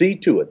 See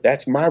to it.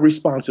 That's my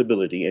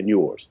responsibility and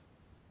yours.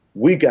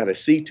 We got to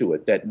see to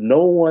it that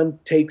no one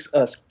takes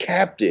us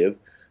captive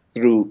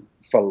through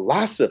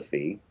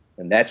philosophy.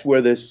 And that's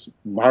where this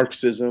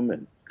Marxism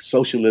and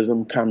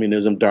socialism,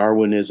 communism,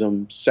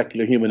 Darwinism,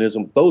 secular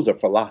humanism, those are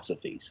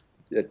philosophies.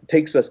 It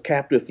takes us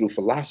captive through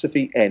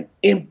philosophy and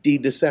empty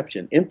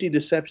deception. Empty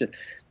deception,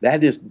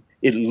 that is,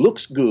 it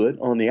looks good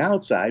on the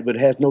outside, but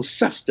it has no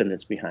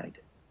substance behind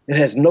it. It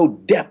has no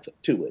depth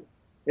to it.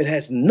 It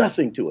has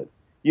nothing to it.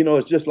 You know,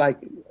 it's just like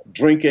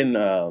drinking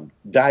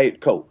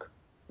Diet Coke,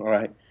 all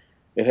right?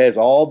 It has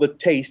all the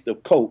taste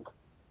of Coke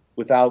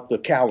without the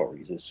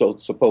calories, so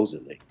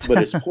supposedly. But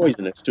it's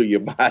poisonous to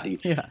your body,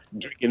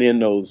 drinking in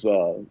those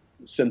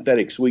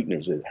synthetic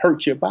sweeteners. It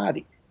hurts your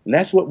body. And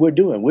that's what we're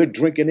doing. We're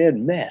drinking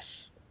in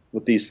mess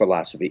with these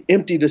philosophy,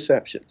 empty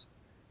deceptions,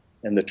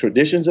 and the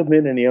traditions of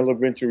men and the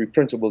elementary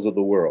principles of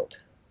the world.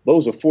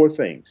 Those are 4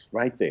 things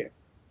right there,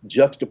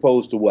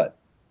 juxtaposed to what?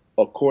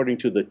 According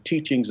to the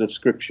teachings of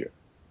Scripture.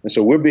 And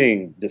so we're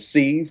being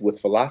deceived with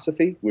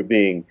philosophy. We're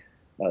being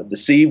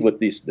deceived with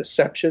this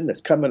deception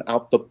that's coming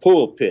out the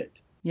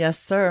pulpit.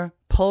 Yes, sir.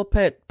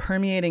 Pulpit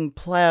permeating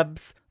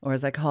plebs, or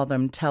as I call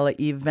them,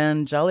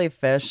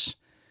 tele-evangelifish.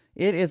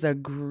 It is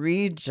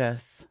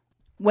egregious.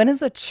 When is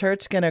the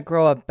church going to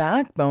grow a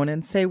backbone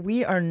and say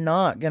we are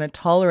not going to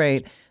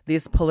tolerate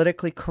these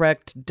politically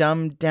correct,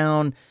 dumbed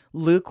down,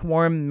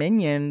 lukewarm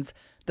minions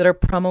that are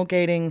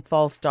promulgating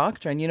false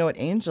doctrine? You know what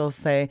angels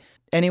say?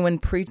 Anyone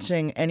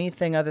preaching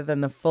anything other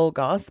than the full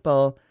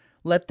gospel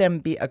let them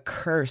be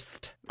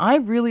accursed. I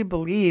really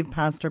believe,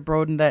 Pastor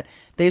Broden, that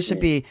they should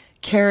be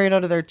carried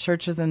out of their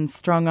churches and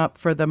strung up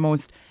for the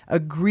most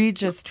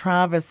egregious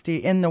travesty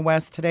in the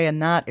West today,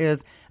 and that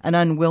is an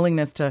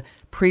unwillingness to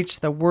preach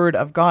the word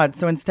of God.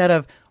 So instead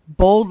of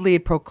boldly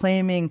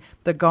proclaiming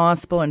the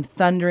gospel and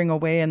thundering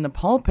away in the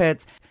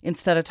pulpits,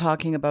 instead of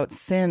talking about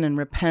sin and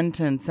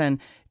repentance and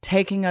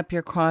taking up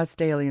your cross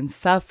daily and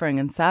suffering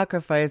and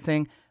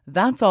sacrificing,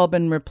 that's all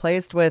been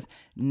replaced with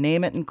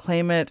name it and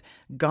claim it.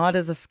 God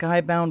is a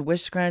skybound,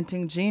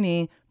 wish-granting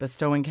genie,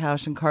 bestowing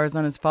cash and cars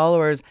on his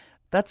followers.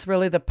 That's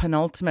really the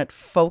penultimate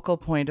focal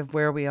point of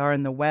where we are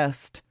in the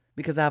West.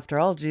 Because after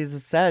all,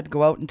 Jesus said,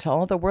 go out into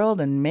all the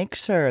world and make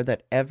sure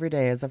that every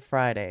day is a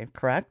Friday,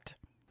 correct?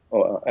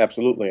 Oh,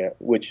 absolutely,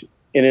 which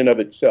in and of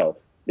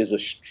itself is a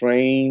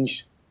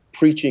strange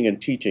preaching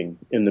and teaching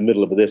in the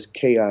middle of this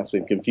chaos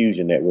and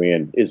confusion that we're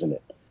in, isn't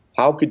it?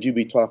 How could you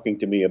be talking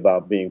to me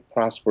about being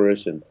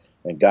prosperous and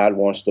God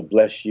wants to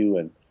bless you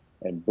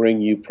and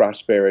bring you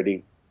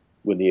prosperity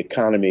when the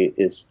economy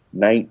is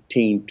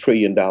 $19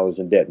 trillion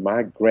in debt?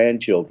 My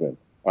grandchildren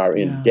are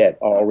in debt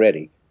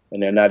already,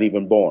 and they're not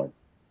even born.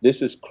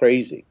 This is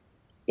crazy.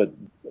 But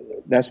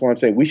that's why I'm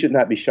saying we should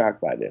not be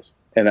shocked by this.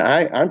 And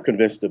I'm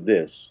convinced of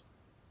this.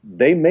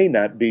 They may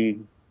not be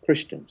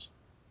Christians.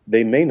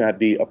 They may not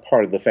be a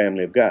part of the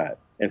family of God.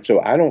 And so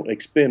I don't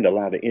expend a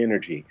lot of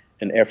energy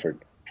and effort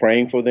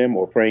praying for them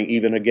or praying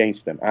even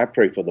against them. I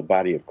pray for the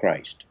body of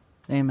Christ.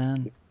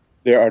 Amen.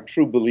 There are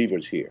true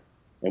believers here,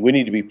 and we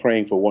need to be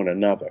praying for one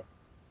another.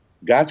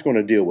 God's going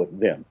to deal with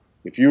them.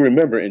 If you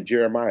remember in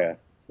Jeremiah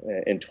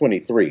in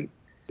 23,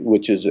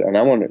 which is, and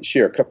I want to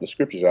share a couple of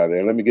scriptures out of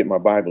there. Let me get my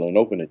Bible and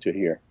open it to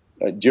here.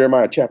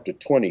 Jeremiah chapter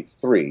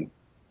 23,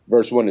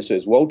 verse 1, it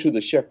says, woe to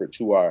the shepherds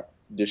who are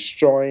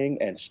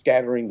destroying and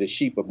scattering the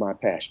sheep of my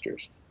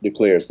pastures,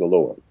 declares the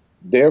Lord.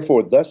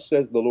 Therefore, thus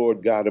says the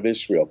Lord God of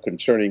Israel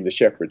concerning the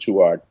shepherds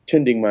who are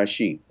tending my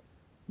sheep.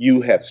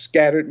 You have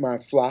scattered my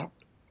flock,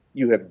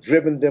 you have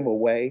driven them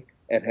away,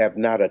 and have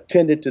not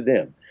attended to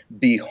them.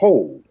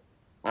 Behold,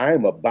 I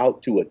am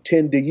about to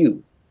attend to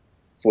you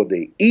for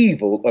the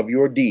evil of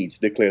your deeds,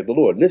 declared the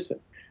Lord. Listen,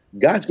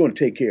 God's going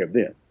to take care of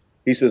them.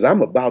 He says,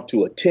 I'm about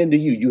to attend to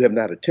you. You have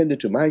not attended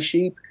to my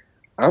sheep.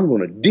 I'm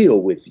going to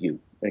deal with you.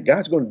 And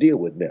God's going to deal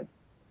with them.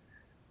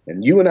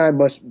 And you and I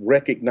must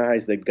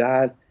recognize that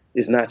God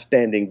is not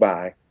standing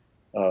by,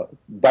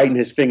 biting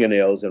his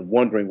fingernails and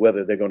wondering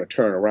whether they're going to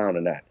turn around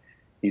or not.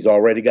 He's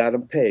already got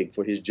them pegged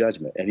for his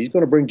judgment, and he's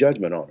going to bring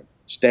judgment on them.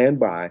 Stand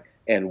by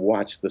and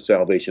watch the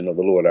salvation of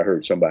the Lord, I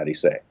heard somebody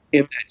say.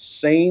 In that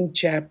same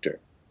chapter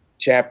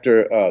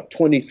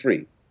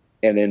 23,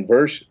 and in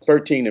verse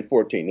 13 and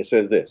 14, it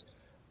says this,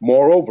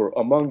 moreover,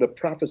 among the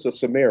prophets of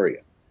Samaria,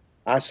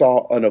 I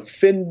saw an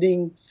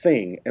offending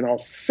thing, an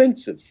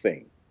offensive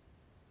thing.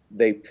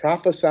 They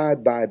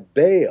prophesied by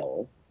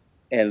Baal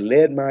and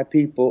led my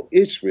people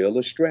Israel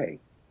astray.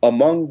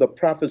 Among the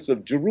prophets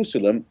of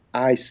Jerusalem,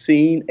 I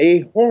seen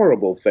a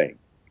horrible thing,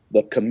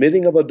 the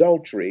committing of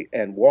adultery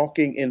and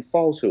walking in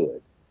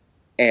falsehood.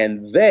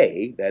 And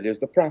they, that is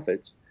the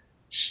prophets,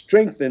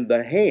 strengthened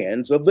the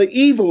hands of the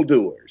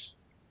evildoers,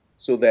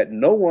 so that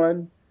no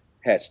one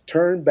has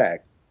turned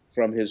back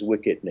from his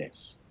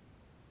wickedness.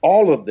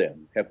 All of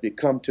them have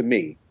become to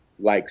me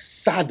like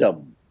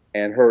Sodom,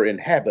 and her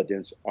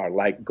inhabitants are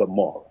like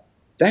Gomorrah.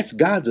 That's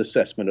God's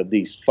assessment of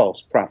these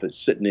false prophets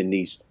sitting in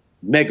these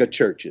mega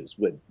churches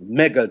with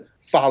mega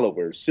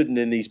followers, sitting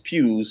in these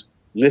pews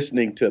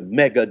listening to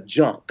mega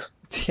junk.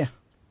 Yeah.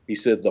 He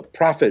said, the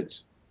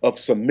prophets of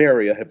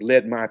Samaria have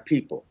led my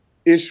people,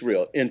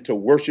 Israel, into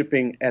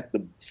worshiping at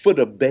the foot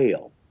of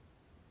Baal.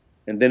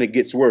 And then it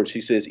gets worse.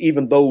 He says,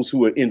 even those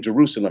who are in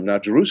Jerusalem. Now,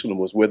 Jerusalem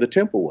was where the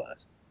temple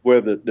was,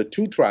 where the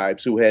two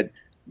tribes who had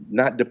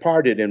not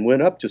departed and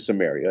went up to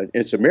Samaria.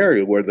 In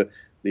Samaria, where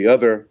the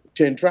other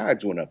 10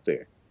 tribes went up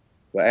there.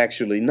 Well,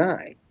 actually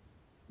 9,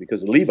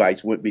 because the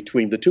Levites went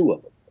between the two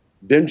of them.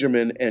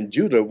 Benjamin and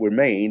Judah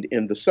remained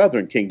in the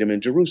southern kingdom in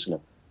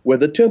Jerusalem, where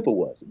the temple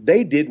was.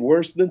 They did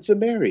worse than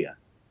Samaria.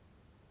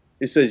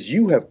 It says,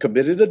 you have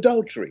committed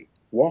adultery,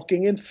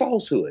 walking in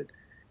falsehood,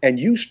 and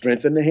you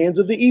strengthen the hands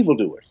of the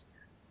evildoers.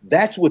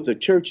 That's what the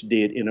church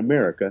did in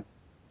America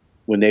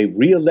when they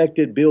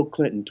reelected Bill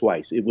Clinton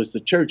twice. It was the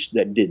church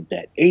that did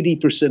that.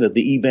 80% of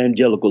the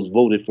evangelicals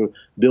voted for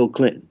Bill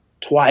Clinton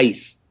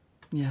twice.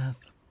 Yes.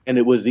 And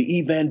it was the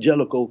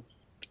evangelical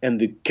and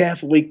the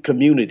Catholic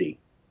community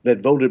that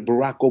voted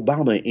Barack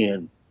Obama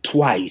in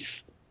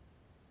twice.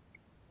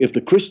 If the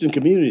Christian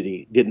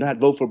community did not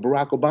vote for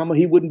Barack Obama,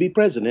 he wouldn't be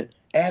president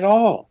at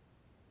all,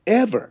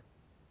 ever.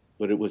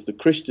 But it was the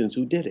Christians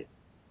who did it.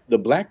 The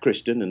black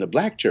Christian and the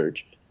black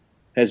church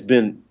has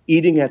been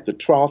eating at the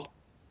trough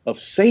of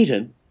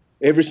Satan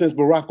ever since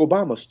Barack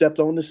Obama stepped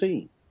on the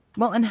scene.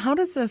 Well, and how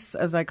does this,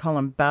 as I call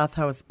him,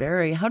 Bathhouse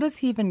Barry, how does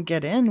he even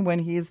get in when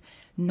he's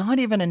not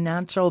even a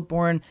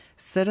natural-born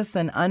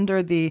citizen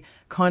under the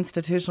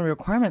constitutional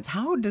requirements?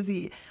 How does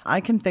he? I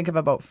can think of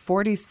about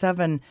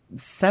 47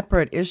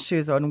 separate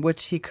issues on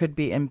which he could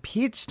be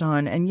impeached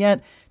on, and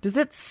yet, does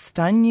it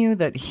stun you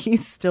that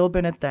he's still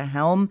been at the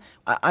helm?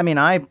 I mean,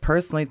 I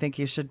personally think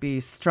he should be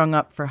strung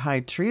up for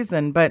high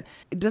treason, but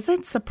does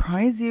it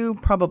surprise you?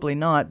 Probably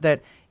not,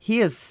 that he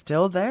is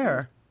still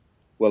there.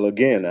 Well,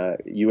 again,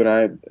 you and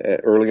I,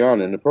 early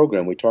on in the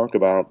program, we talked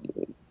about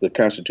the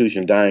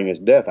Constitution dying its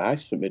death. I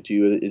submit to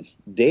you it's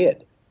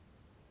dead.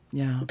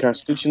 Yeah. The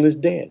Constitution is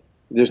dead.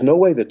 There's no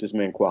way that this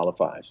man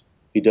qualifies.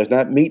 He does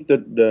not meet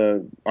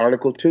the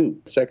Article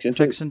 2, Section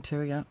 2. Section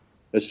 2, yeah.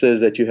 It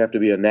says that you have to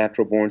be a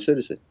natural-born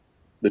citizen.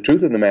 The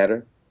truth of the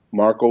matter,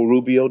 Marco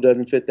Rubio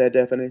doesn't fit that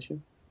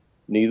definition.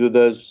 Neither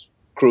does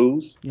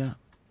Cruz. Yeah.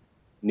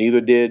 Neither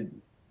did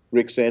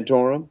Rick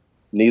Santorum.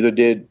 Neither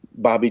did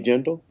Bobby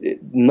Jindal.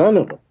 None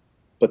of them.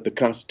 But the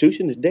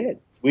Constitution is dead.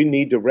 We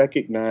need to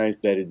recognize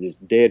that it is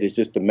dead. It's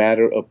just a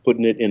matter of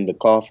putting it in the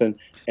coffin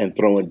and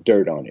throwing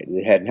dirt on it.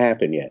 It hadn't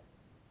happened yet.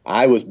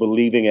 I was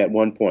believing at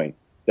one point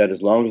that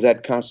as long as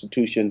that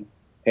Constitution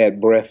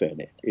had breath in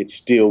it, it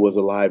still was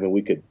alive and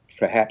we could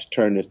perhaps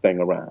turn this thing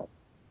around.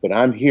 But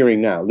I'm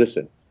hearing now,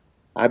 listen,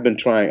 I've been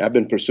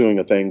pursuing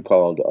a thing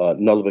called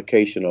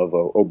nullification of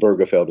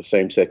Obergefell, the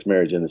same-sex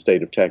marriage in the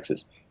state of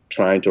Texas,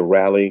 trying to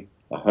rally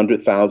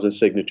 100,000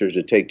 signatures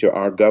to take to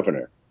our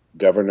governor,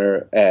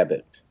 Governor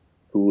Abbott,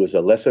 who is a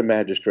lesser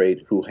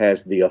magistrate who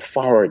has the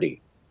authority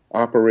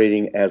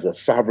operating as a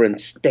sovereign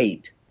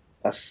state.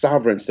 A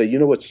sovereign state. You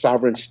know what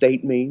sovereign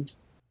state means?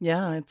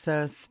 Yeah, it's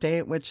a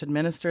state which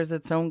administers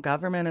its own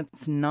government.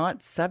 It's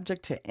not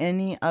subject to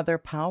any other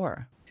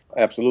power.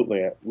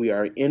 Absolutely. We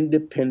are an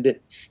independent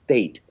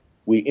state.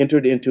 We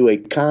entered into a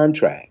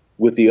contract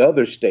with the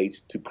other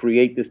states to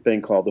create this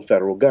thing called the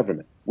federal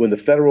government. When the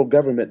federal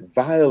government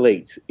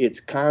violates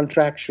its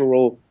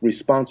contractual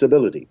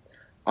responsibility,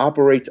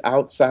 operates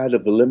outside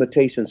of the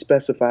limitations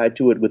specified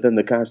to it within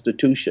the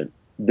Constitution,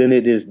 then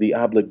it is the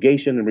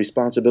obligation and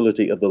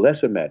responsibility of the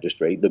lesser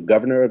magistrate, the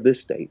governor of this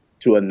state,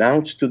 to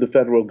announce to the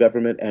federal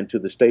government and to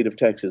the state of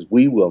Texas,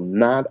 we will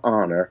not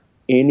honor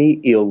any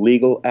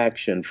illegal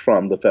action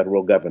from the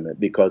federal government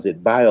because it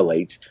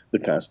violates the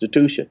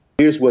Constitution.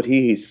 Here's what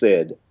he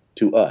said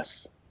to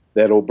us,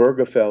 that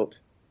Obergefell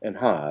and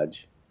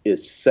Hodge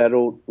is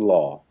settled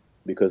law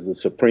because the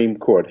Supreme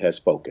Court has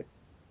spoken.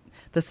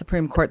 The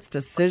Supreme Court's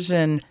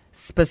decision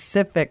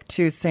specific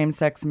to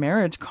same-sex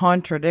marriage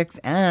contradicts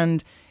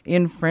and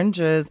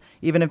infringes,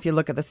 even if you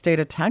look at the state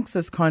of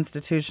Texas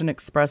Constitution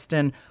expressed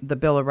in the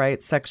Bill of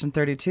Rights, Section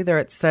 32 there,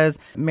 it says,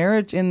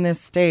 marriage in this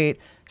state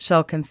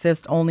shall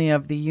consist only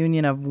of the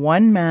union of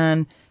one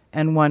man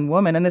and one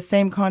woman. And the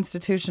same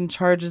Constitution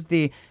charges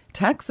the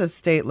Texas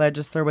state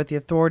legislature with the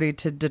authority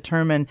to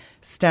determine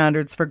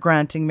standards for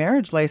granting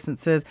marriage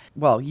licenses.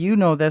 Well, you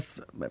know this,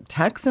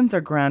 Texans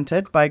are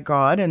granted by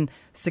God and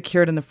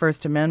secured in the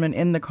First Amendment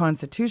in the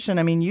Constitution.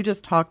 I mean, you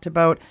just talked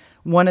about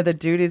one of the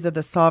duties of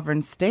the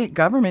sovereign state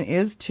government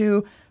is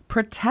to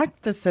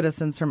protect the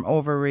citizens from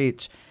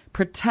overreach,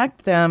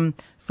 protect them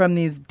from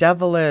these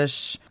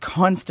devilish,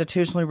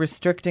 constitutionally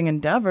restricting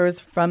endeavors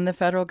from the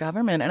federal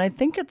government. And I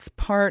think it's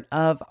part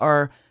of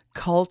our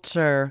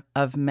culture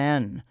of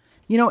men.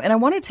 You know, and I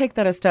want to take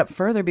that a step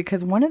further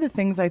because one of the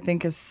things I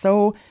think is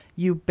so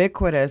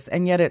ubiquitous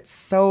and yet it's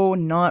so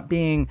not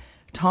being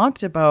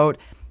talked about,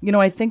 you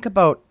know, I think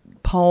about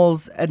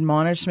Paul's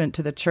admonishment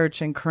to the church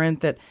in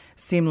Corinth that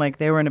seemed like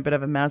they were in a bit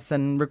of a mess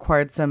and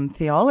required some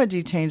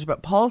theology change.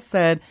 But Paul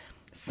said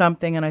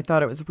something, and I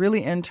thought it was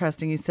really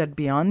interesting. He said,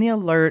 be on the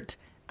alert,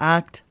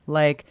 act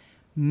like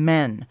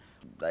men.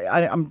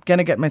 I'm going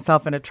to get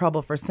myself into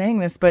trouble for saying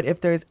this, but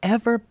if there's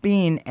ever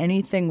been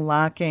anything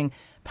lacking,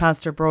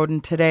 Pastor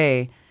Broden,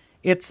 today,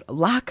 it's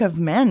lack of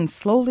men.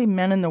 Slowly,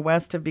 men in the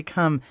West have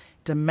become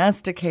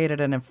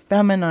domesticated and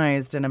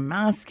effeminized and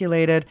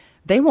emasculated.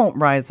 They won't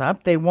rise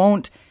up. They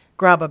won't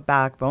grab a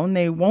backbone.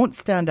 They won't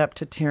stand up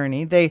to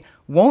tyranny. They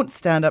won't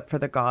stand up for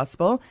the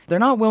gospel. They're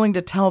not willing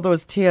to tell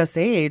those TSA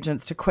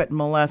agents to quit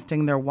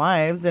molesting their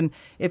wives. And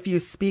if you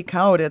speak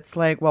out, it's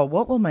like, well,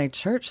 what will my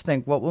church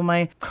think? What will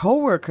my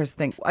coworkers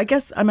think? I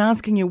guess I'm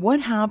asking you,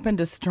 what happened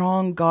to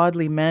strong,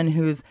 godly men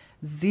whose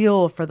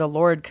zeal for the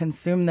Lord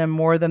consumed them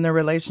more than their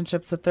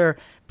relationships with their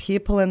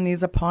people in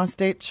these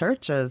apostate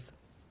churches?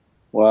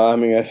 Well, I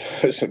mean,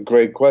 that's a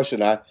great question.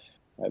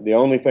 The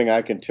only thing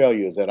I can tell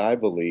you is that I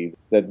believe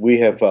that we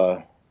have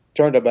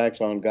turned our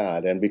backs on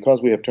God. And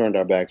because we have turned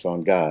our backs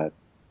on God,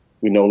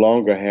 we no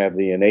longer have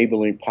the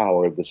enabling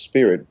power of the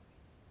Spirit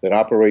that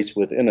operates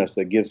within us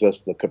that gives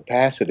us the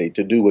capacity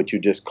to do what you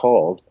just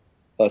called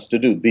us to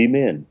do, be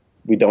men.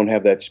 We don't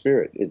have that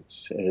spirit. It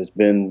has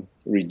been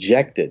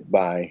rejected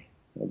by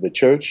the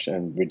church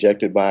and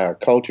rejected by our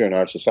culture and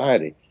our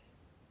society.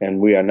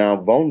 And we are now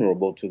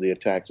vulnerable to the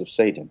attacks of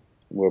Satan.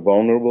 We're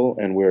vulnerable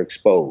and we're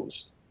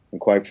exposed. And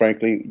quite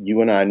frankly,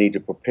 you and I need to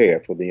prepare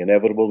for the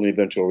inevitable and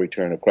eventual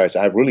return of Christ.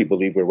 I really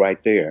believe we're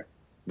right there,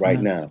 right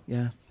now.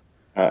 Yes.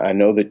 I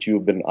know that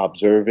you've been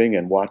observing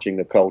and watching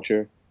the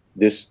culture.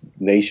 This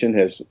nation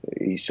has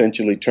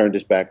essentially turned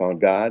its back on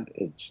God.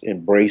 It's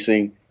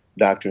embracing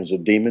doctrines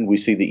of demon. We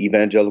see the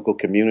evangelical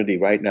community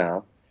right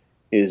now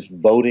is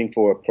voting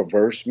for a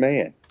perverse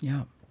man.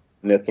 Yeah.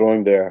 And they're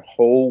throwing their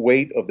whole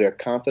weight of their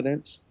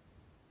confidence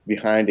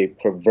behind a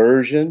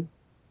perversion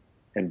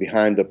and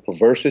behind the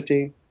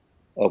perversity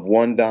of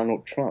one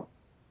Donald Trump,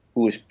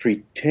 who is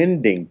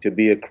pretending to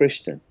be a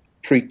Christian,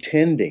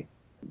 pretending.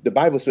 The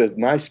Bible says,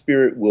 my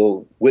spirit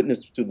will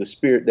witness to the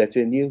spirit that's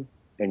in you,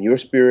 and your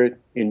spirit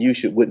in you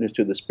should witness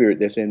to the spirit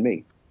that's in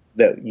me,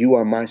 that you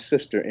are my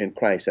sister in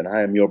Christ and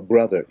I am your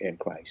brother in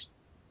Christ.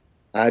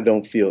 I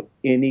don't feel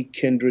any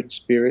kindred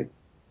spirit.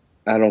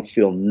 I don't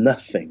feel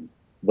nothing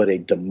but a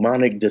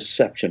demonic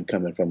deception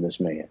coming from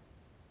this man.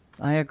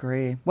 I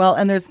agree. Well,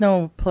 and there's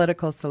no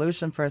political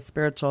solution for a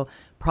spiritual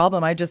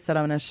problem. I just said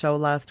on a show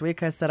last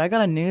week, I said, I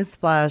got a news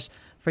flash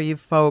for you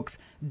folks.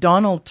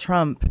 Donald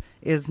Trump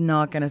is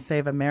not going to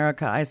save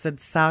America. I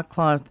said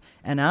sackcloth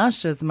and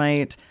ashes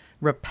might,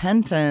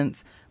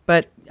 repentance.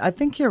 But I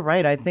think you're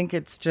right. I think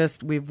it's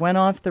just we've went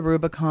off the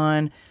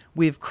Rubicon.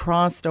 We've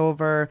crossed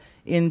over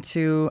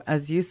into,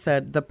 as you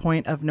said, the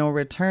point of no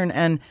return.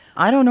 And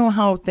I don't know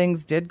how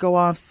things did go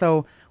off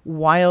so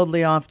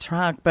wildly off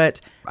track, but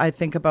I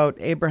think about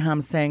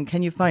Abraham saying,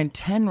 can you find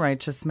 10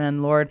 righteous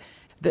men, Lord?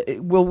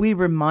 Will we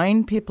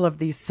remind people of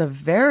the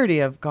severity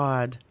of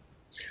God?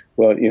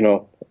 Well,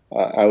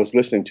 I was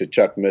listening to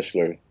Chuck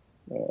Missler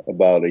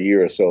about a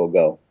year or so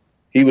ago.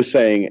 He was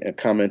saying,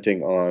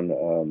 commenting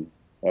on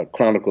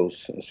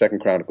Chronicles, 2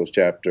 Chronicles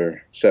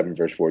chapter 7,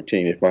 verse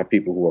 14, if my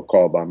people who are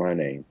called by my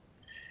name.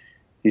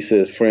 He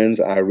says,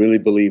 friends, I really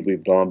believe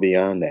we've gone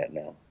beyond that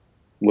now.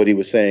 What he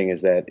was saying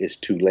is that it's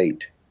too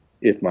late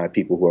if my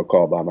people who are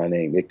called by my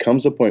name. It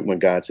comes a point when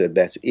God said,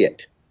 that's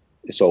it.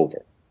 It's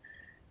over.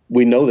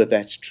 We know that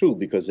that's true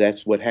because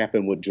that's what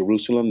happened with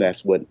Jerusalem.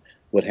 That's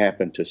what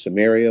happened to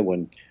Samaria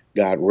when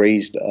God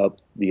raised up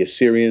the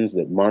Assyrians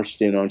that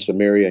marched in on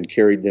Samaria and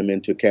carried them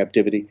into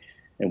captivity.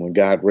 And when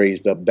God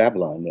raised up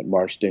Babylon that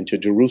marched into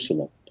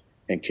Jerusalem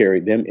and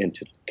carried them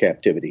into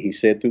captivity, he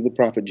said through the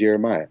prophet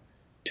Jeremiah,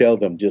 tell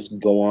them just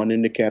go on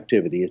into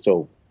captivity, it's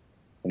over.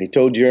 And he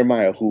told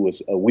Jeremiah, who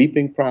was a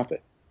weeping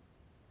prophet,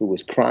 who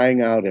was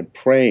crying out and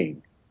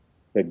praying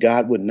that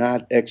God would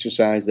not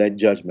exercise that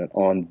judgment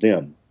on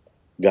them.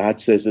 God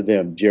says to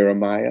them,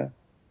 Jeremiah,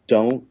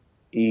 don't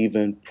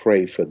even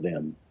pray for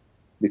them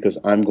because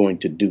I'm going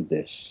to do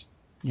this.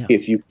 Yeah.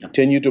 If you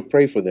continue to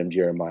pray for them,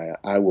 Jeremiah,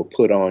 I will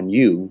put on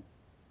you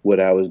what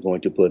I was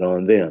going to put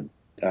on them.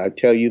 I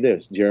tell you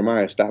this,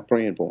 Jeremiah, stop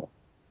praying for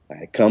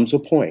them. It comes a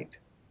point,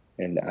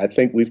 and I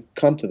think we've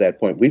come to that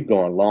point. We've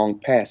gone long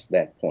past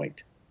that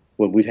point.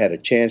 When we've had a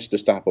chance to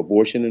stop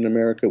abortion in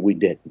America, we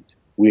didn't.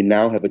 We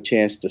now have a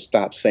chance to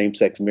stop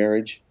same-sex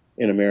marriage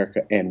in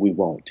America, and we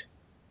won't.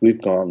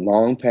 We've gone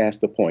long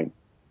past the point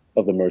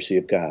of the mercy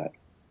of God.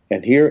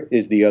 And here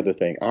is the other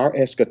thing. Our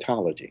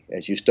eschatology,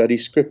 as you study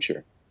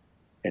Scripture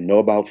and know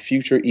about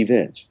future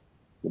events,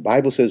 the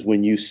Bible says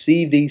when you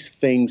see these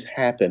things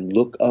happen,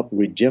 look up,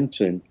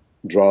 redemption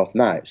draweth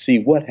nigh. See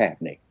what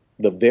happening?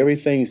 The very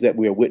things that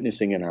we are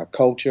witnessing in our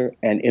culture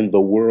and in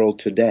the world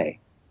today.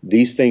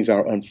 These things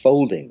are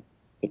unfolding.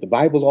 But the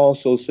Bible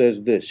also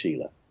says this,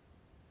 Sheila.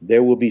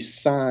 There will be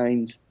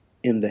signs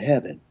in the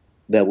heaven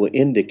that will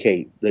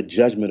indicate the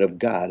judgment of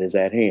God is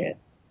at hand.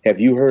 Have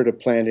you heard of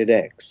Planet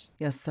X?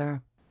 Yes,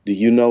 sir. Do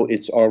you know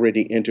it's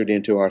already entered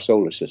into our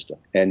solar system?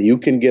 And you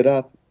can get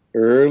up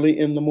early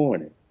in the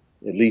morning,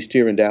 at least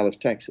here in Dallas,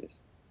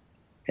 Texas,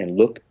 and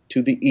look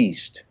to the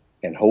east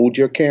and hold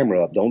your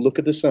camera up. Don't look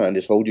at the sun,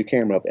 just hold your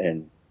camera up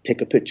and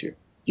take a picture.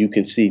 You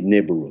can see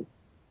Nibiru.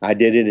 I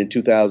did it in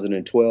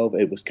 2012.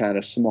 It was kind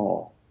of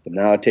small. But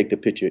now I take the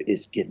picture,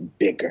 it's getting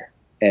bigger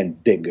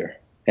and bigger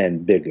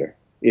and bigger.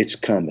 It's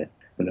coming.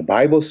 And the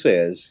Bible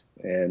says,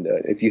 and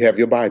if you have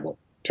your Bible,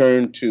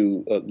 turn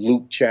to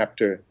Luke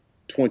chapter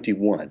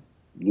 21.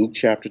 Luke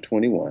chapter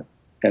 21.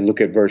 And look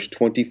at verse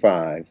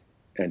 25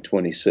 and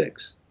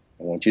 26.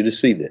 I want you to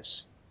see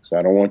this. So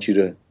I don't want you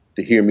to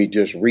hear me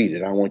just read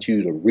it. I want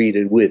you to read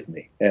it with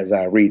me as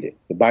I read it.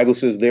 The Bible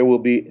says there will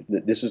be,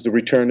 this is the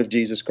return of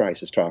Jesus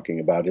Christ is talking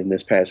about in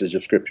this passage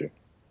of Scripture.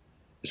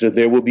 So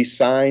there will be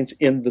signs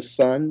in the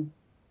sun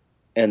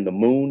and the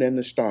moon and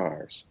the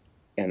stars,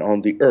 and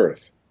on the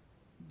earth,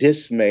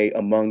 dismay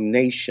among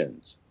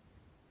nations,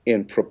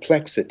 in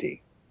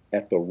perplexity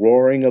at the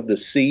roaring of the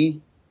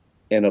sea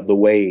and of the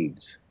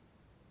waves,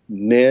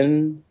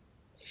 men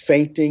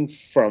fainting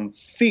from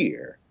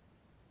fear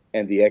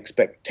and the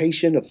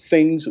expectation of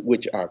things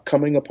which are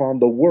coming upon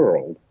the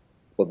world,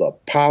 for the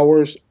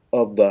powers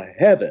of the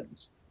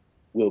heavens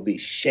will be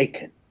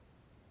shaken.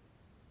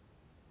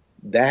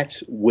 That's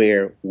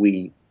where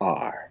we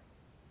are.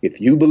 If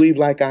you believe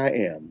like I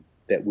am,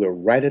 that we're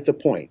right at the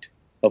point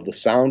of the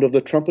sound of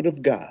the trumpet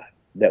of God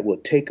that will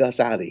take us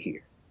out of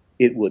here,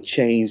 it will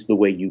change the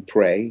way you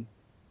pray.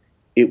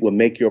 It will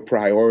make your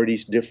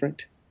priorities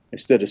different.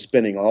 Instead of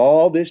spending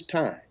all this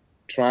time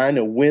trying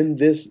to win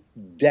this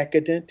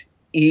decadent,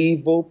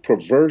 evil,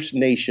 perverse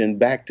nation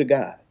back to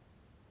God,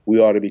 we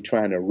ought to be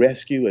trying to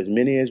rescue as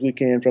many as we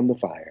can from the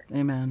fire.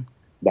 Amen.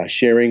 By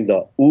sharing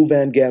the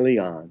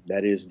evangelion,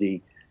 that is the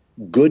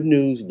good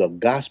news, the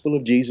gospel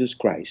of Jesus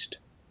Christ.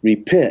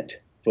 Repent,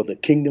 for the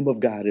kingdom of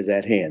God is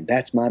at hand.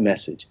 That's my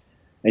message.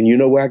 And you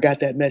know where I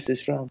got that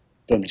message from?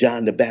 From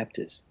John the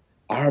Baptist.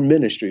 Our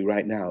ministry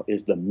right now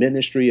is the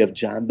ministry of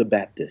John the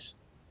Baptist.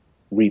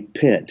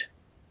 Repent,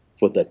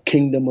 for the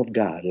kingdom of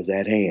God is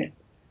at hand.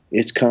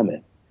 It's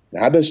coming.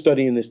 Now, I've been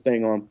studying this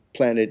thing on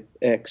Planet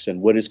X, and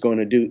what it's going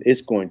to do,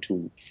 it's going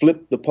to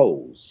flip the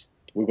poles.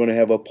 We're going to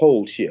have a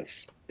pole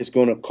shift. It's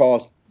going to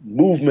cause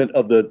movement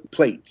of the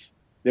plates.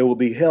 There will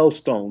be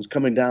hailstones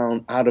coming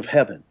down out of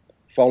heaven,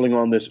 falling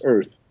on this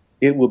earth.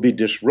 It will be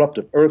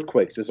disruptive.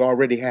 Earthquakes. It's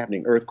already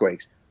happening.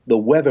 Earthquakes. The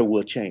weather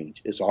will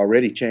change. It's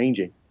already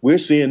changing. We're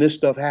seeing this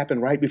stuff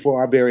happen right before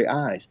our very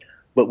eyes.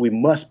 But we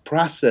must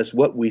process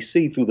what we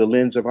see through the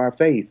lens of our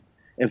faith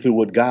and through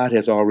what God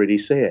has already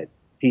said.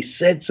 He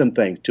said some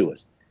things to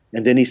us.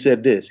 And then he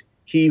said this,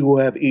 he who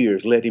have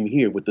ears, let him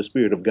hear what the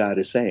Spirit of God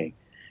is saying.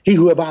 He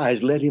who have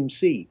eyes, let him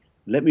see.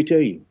 Let me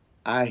tell you,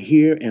 I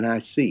hear and I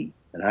see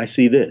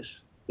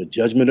this. The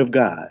judgment of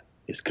God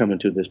is coming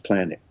to this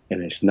planet,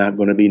 and it's not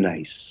going to be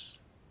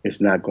nice.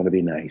 It's not going to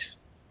be nice.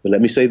 But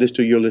let me say this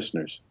to your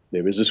listeners.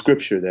 There is a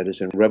scripture that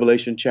is in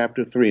Revelation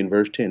chapter 3 and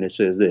verse 10. It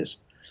says this,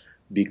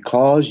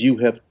 because you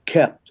have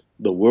kept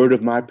the word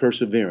of my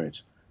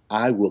perseverance,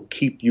 I will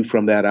keep you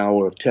from that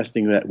hour of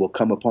testing that will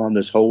come upon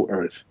this whole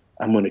earth.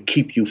 I'm going to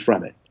keep you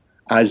from it.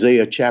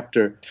 Isaiah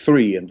chapter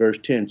 3 and verse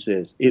 10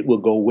 says, it will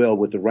go well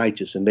with the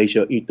righteous and they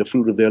shall eat the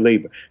fruit of their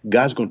labor.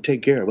 God's going to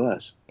take care of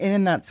us. And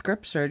in that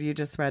scripture, you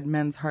just read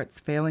men's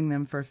hearts failing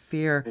them for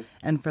fear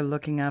and for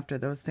looking after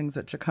those things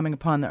which are coming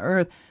upon the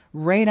earth.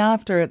 Right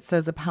after it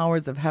says the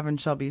powers of heaven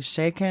shall be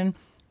shaken.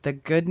 The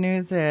good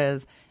news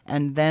is,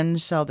 and then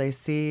shall they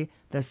see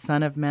the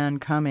Son of Man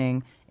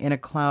coming in a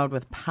cloud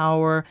with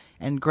power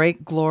and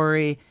great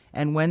glory.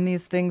 And when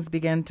these things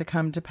begin to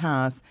come to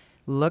pass,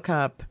 look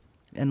up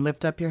and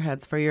lift up your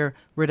heads, for your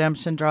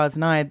redemption draws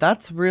nigh.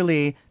 That's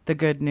really the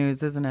good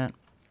news, isn't it?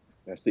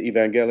 That's the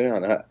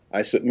evangelion.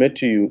 I submit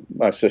to you,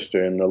 my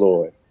sister in the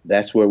Lord,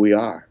 that's where we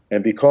are.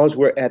 And because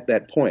we're at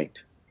that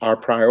point, our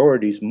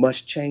priorities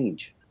must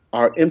change.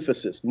 Our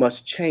emphasis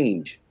must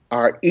change.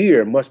 Our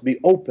ear must be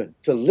open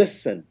to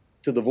listen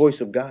to the voice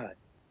of God,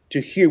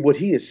 to hear what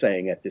he is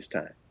saying at this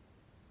time.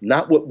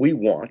 Not what we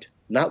want,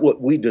 not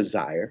what we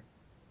desire,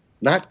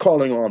 not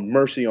calling on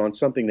mercy on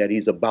something that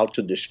he's about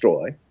to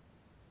destroy.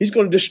 He's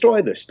going to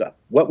destroy this stuff.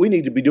 What we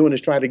need to be doing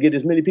is try to get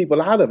as many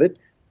people out of it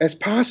as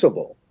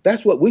possible.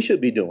 That's what we should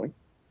be doing.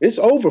 It's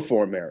over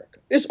for America.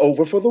 It's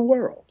over for the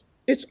world.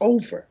 It's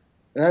over.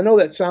 And I know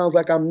that sounds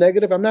like I'm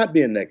negative. I'm not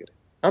being negative.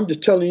 I'm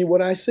just telling you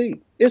what I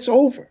see. It's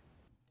over.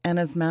 And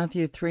as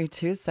Matthew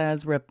 3:2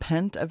 says,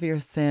 repent of your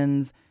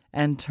sins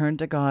and turn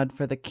to God,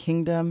 for the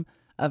kingdom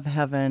of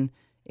heaven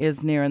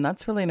is near. And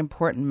that's really an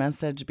important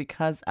message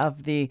because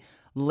of the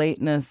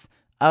lateness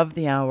of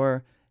the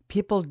hour.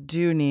 People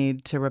do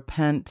need to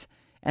repent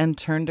and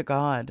turn to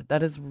God.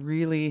 That is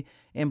really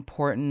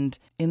important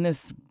in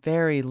this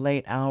very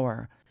late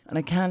hour. And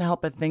I can't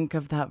help but think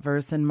of that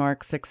verse in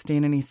Mark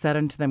 16. And he said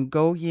unto them,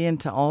 go ye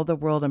into all the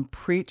world and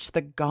preach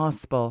the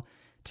gospel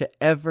to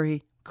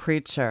every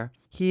creature.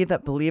 He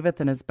that believeth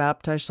and is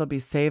baptized shall be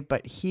saved,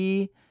 but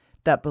he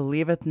that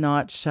believeth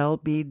not shall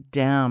be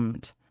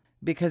damned.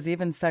 Because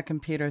even 2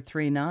 Peter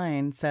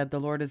 3:9 said the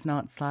Lord is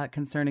not slack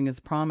concerning his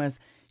promise.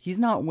 He's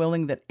not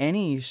willing that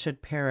any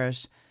should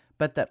perish,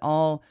 but that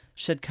all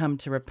should come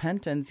to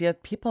repentance.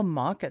 Yet people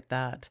mock at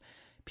that.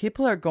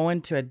 People are going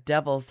to a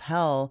devil's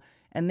hell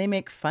and they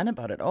make fun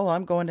about it. Oh,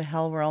 I'm going to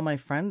hell where all my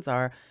friends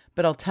are.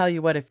 But I'll tell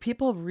you what, if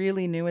people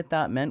really knew what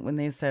that meant when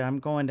they said, I'm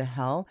going to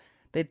hell,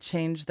 they'd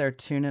change their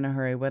tune in a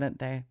hurry, wouldn't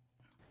they?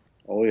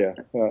 Oh, yeah.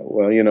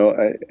 Well, you know,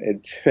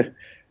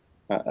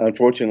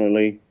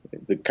 unfortunately,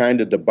 the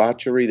kind of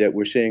debauchery that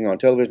we're seeing on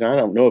television, I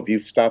don't know if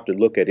you've stopped to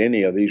look at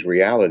any of these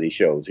reality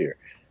shows here.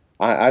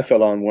 I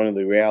fell on one of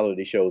the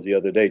reality shows the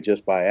other day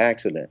just by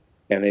accident,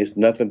 and it's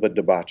nothing but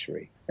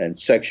debauchery and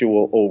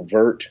sexual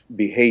overt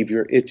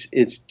behavior.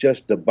 It's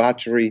just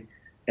debauchery,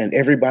 and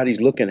everybody's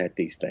looking at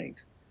these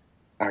things.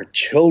 Our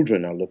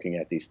children are looking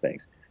at these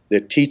things. They're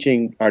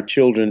teaching our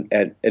children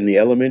in the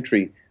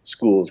elementary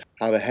schools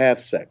how to have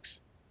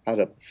sex, how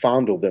to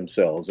fondle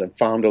themselves and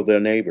fondle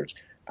their neighbors.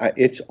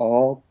 It's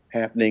all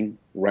happening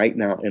right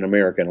now in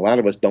America, and a lot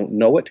of us don't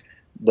know it,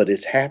 but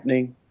it's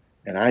happening.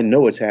 And I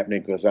know it's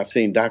happening because I've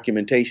seen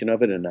documentation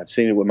of it and I've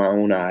seen it with my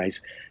own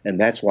eyes. And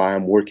that's why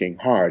I'm working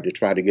hard to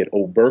try to get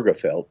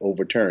Obergefell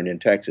overturned in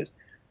Texas.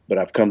 But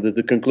I've come to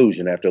the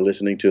conclusion after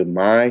listening to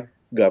my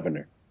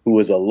governor, who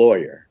is a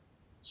lawyer,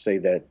 say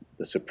that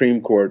the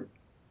Supreme Court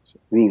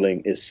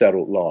ruling is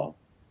settled law.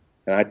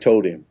 And I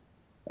told him,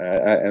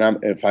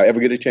 if I ever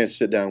get a chance to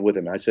sit down with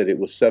him, I said it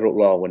was settled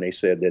law when they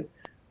said that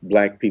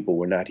black people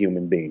were not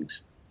human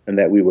beings and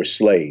that we were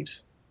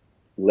slaves,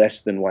 less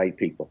than white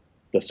people.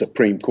 The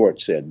Supreme Court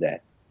said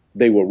that.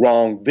 They were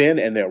wrong then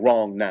and they're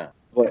wrong now.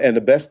 And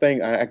the best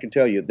thing I can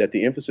tell you that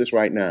the emphasis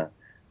right now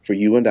for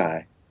you and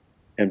I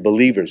and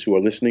believers who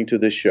are listening to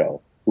this show,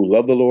 who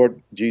love the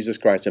Lord Jesus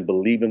Christ and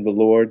believe in the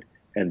Lord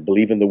and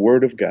believe in the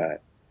Word of God,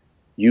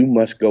 you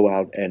must go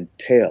out and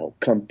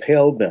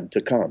compel them to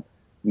come.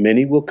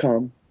 Many will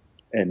come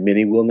and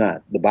many will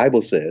not. The Bible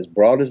says,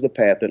 broad is the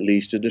path that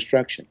leads to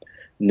destruction.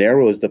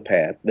 Narrow is the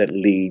path that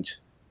leads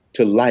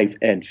to life,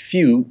 and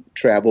few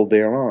travel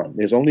thereon.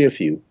 There's only a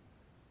few.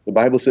 The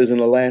Bible says in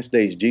the last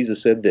days,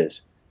 Jesus said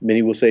this,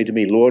 many will say to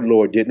me, Lord,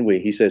 Lord, didn't we?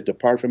 He says,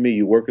 depart from me,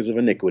 you workers of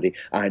iniquity.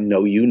 I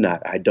know you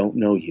not. I don't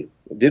know you.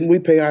 Didn't we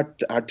pay our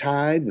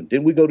tithe? And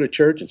didn't we go to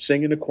church and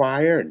sing in the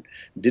choir? And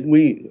didn't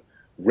we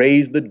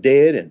raise the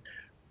dead and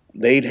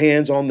laid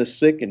hands on the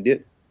sick?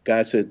 And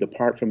God says,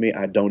 depart from me.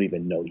 I don't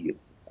even know you.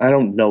 I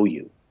don't know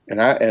you. And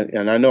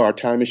I know our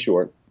time is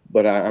short,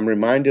 but I'm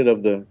reminded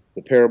of the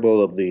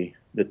parable of the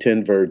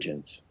 10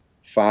 virgins.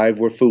 5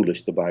 were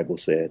foolish, the Bible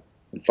said,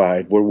 and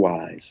 5 were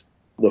wise.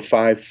 The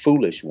 5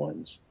 foolish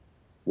ones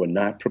were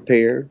not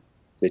prepared.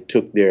 They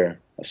took their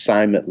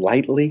assignment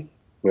lightly,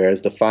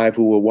 whereas the 5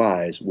 who were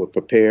wise were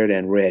prepared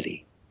and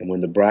ready. And when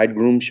the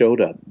bridegroom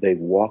showed up, they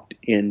walked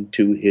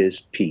into his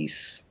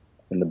peace.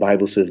 And the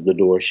Bible says the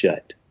door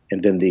shut.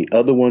 And then the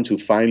other ones who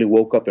finally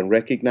woke up and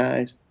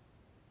recognized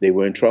they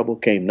were in trouble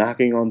came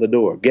knocking on the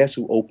door. Guess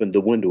who opened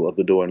the window of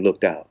the door and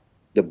looked out?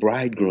 The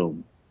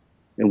bridegroom.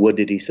 And what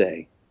did he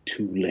say?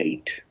 Too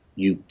late.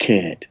 You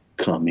can't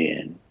come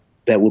in.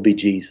 That will be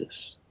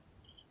Jesus.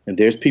 And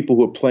there's people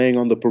who are playing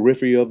on the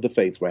periphery of the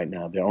faith right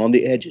now. They're on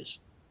the edges,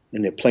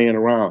 and they're playing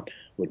around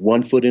with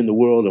one foot in the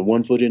world and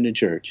one foot in the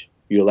church.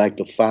 You're like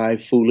the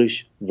 5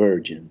 foolish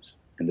virgins.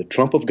 And the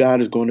trump of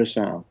God is going to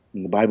sound.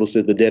 And the Bible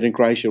says the dead in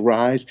Christ shall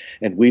rise,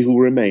 and we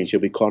who remain shall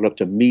be caught up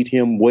to meet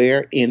him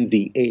where? In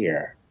the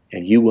air.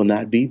 And you will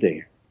not be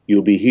there.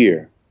 You'll be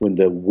here when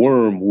the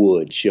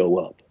wormwood show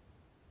up.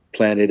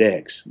 Planet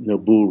X,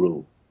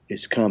 Nibiru,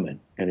 is coming,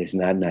 and it's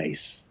not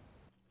nice.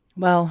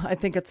 Well, I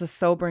think it's a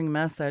sobering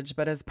message,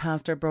 but as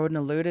Pastor Broden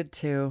alluded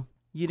to,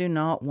 you do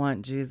not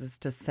want Jesus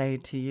to say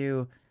to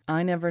you,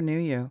 I never knew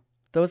you.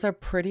 Those are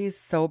pretty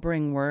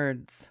sobering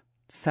words.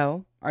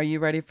 So, are you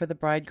ready for the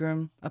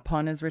bridegroom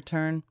upon his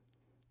return?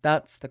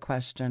 That's the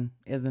question,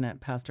 isn't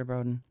it, Pastor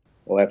Broden?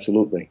 Oh,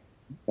 absolutely.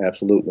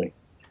 Absolutely.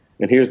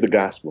 And here's the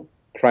gospel.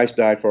 Christ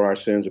died for our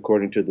sins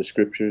according to the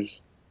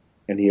scriptures,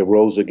 and he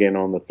arose again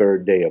on the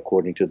 3rd day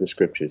according to the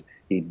scriptures.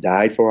 He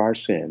died for our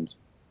sins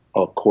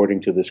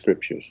according to the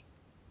scriptures.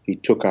 He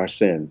took our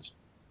sins,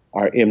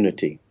 our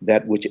enmity,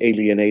 that which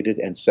alienated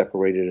and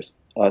separated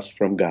us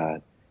from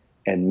God,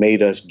 and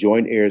made us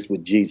joint heirs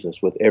with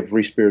Jesus with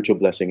every spiritual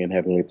blessing in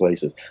heavenly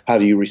places. How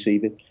do you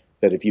receive it?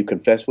 That if you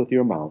confess with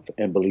your mouth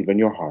and believe in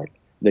your heart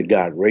that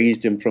God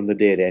raised him from the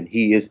dead and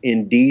he is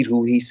indeed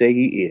who he say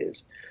he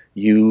is,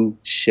 you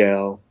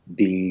shall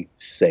be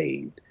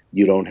saved.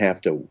 You don't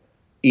have to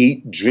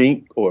eat,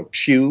 drink, or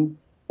chew,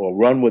 or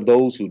run with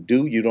those who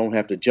do. You don't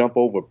have to jump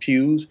over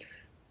pews.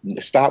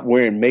 Stop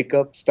wearing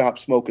makeup. Stop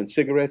smoking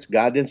cigarettes.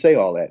 God didn't say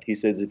all that. He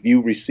says, if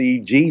you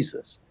receive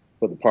Jesus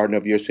for the pardon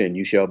of your sin,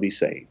 you shall be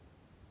saved.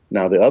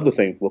 Now, the other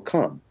thing will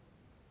come.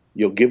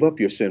 You'll give up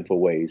your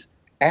sinful ways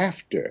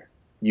after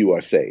you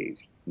are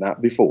saved,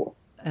 not before.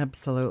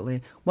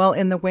 Absolutely. Well,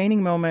 in the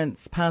waning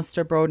moments,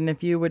 Pastor Broden,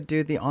 if you would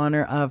do the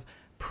honor of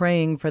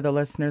praying for the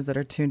listeners that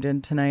are tuned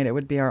in tonight, it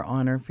would be our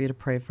honor for you to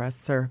pray for us,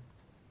 sir.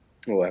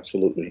 Oh,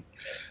 absolutely.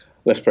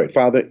 Let's pray.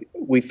 Father,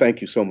 we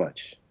thank you so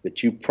much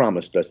that you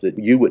promised us that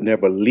you would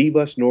never leave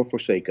us nor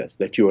forsake us,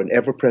 that you're an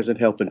ever-present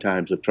help in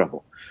times of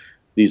trouble.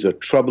 These are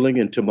troubling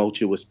and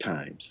tumultuous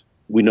times.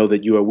 We know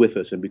that you are with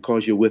us, and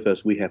because you're with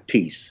us, we have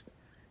peace.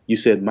 You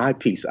said, my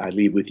peace I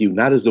leave with you,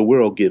 not as the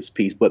world gives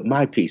peace, but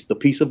my peace, the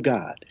peace of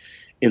God,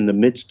 in the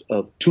midst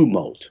of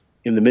tumult,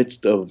 in the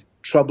midst of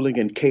troubling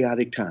and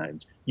chaotic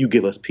times. You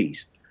give us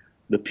peace.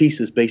 The peace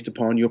is based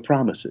upon your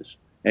promises,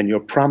 and your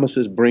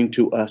promises bring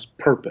to us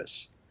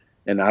purpose.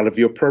 And out of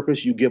your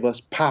purpose, you give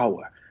us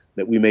power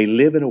that we may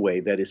live in a way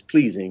that is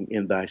pleasing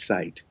in thy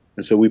sight.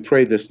 And so we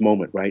pray this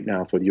moment right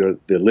now for the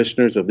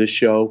listeners of this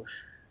show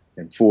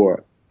and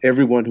for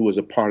everyone who is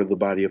a part of the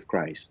body of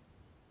Christ,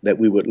 that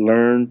we would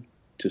learn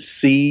to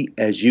see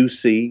as you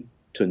see,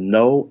 to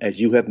know as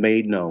you have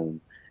made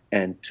known,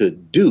 and to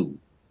do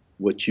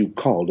what you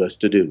called us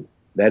to do.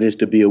 That is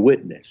to be a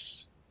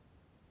witness,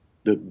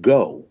 to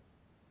go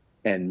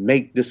and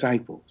make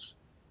disciples,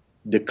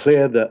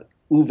 declare the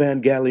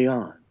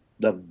evangelion,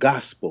 the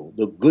gospel,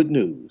 the good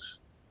news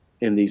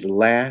in these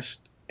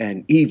last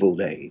and evil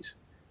days.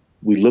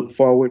 We look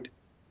forward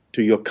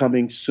to your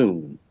coming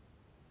soon.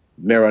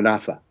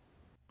 Maranatha.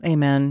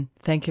 Amen.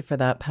 Thank you for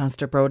that,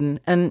 Pastor Broden.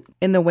 And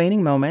in the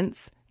waning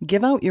moments,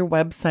 give out your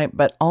website,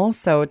 but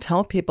also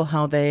tell people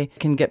how they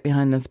can get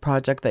behind this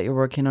project that you're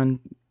working on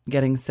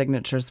getting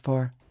signatures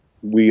for.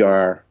 We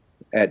are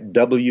at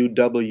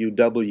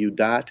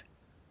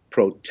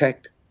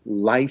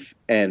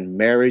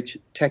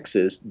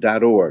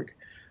www.protectlifeandmarriagetexas.org.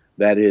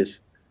 That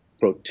is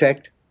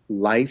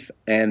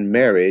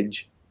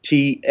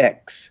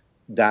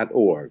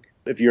protectlifeandmarriagetx.org.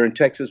 If you're in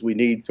Texas, we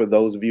need for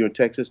those of you in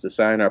Texas to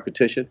sign our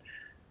petition.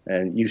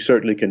 And you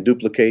certainly can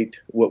duplicate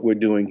what we're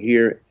doing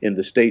here in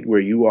the state where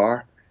you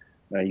are.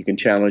 You can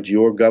challenge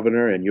your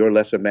governor and your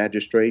lesser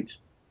magistrates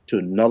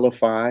to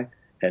nullify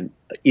an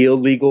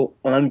illegal,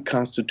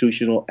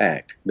 unconstitutional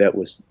act that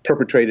was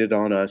perpetrated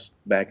on us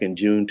back in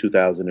June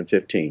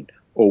 2015,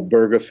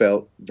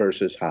 Obergefell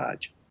versus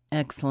Hodge.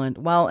 Excellent.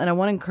 Well, and I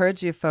want to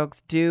encourage you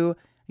folks, do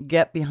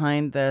get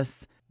behind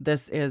this.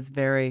 This is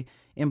very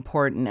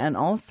important. And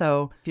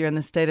also, if you're in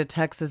the state of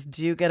Texas,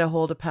 do get a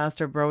hold of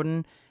Pastor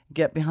Broden.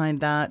 Get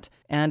behind that.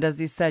 And as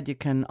he said, you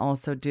can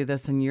also do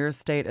this in your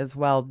state as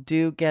well.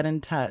 Do get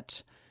in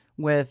touch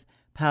with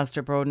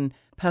Pastor Broden.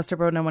 Pastor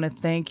Broden, I want to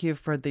thank you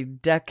for the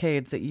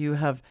decades that you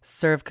have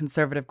served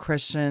conservative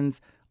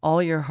Christians,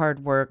 all your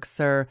hard work,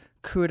 sir.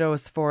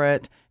 Kudos for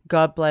it.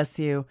 God bless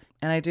you.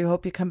 And I do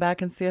hope you come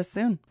back and see us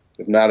soon.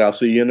 If not, I'll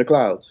see you in the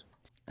clouds.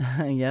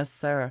 Yes,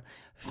 sir.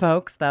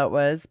 Folks, that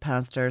was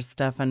Pastor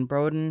Stephen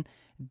Broden.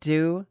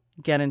 Do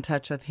get in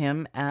touch with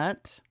him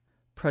at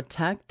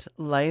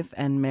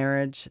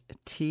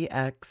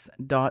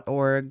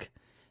protectlifeandmarriagetx.org.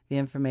 The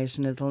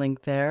information is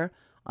linked there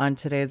on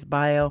today's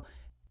bio.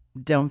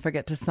 Don't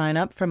forget to sign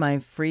up for my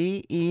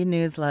free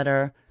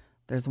e-newsletter.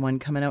 There's one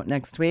coming out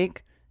next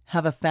week.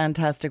 Have a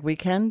fantastic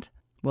weekend.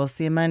 We'll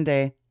see you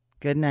Monday.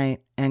 Good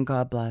night and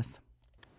God bless.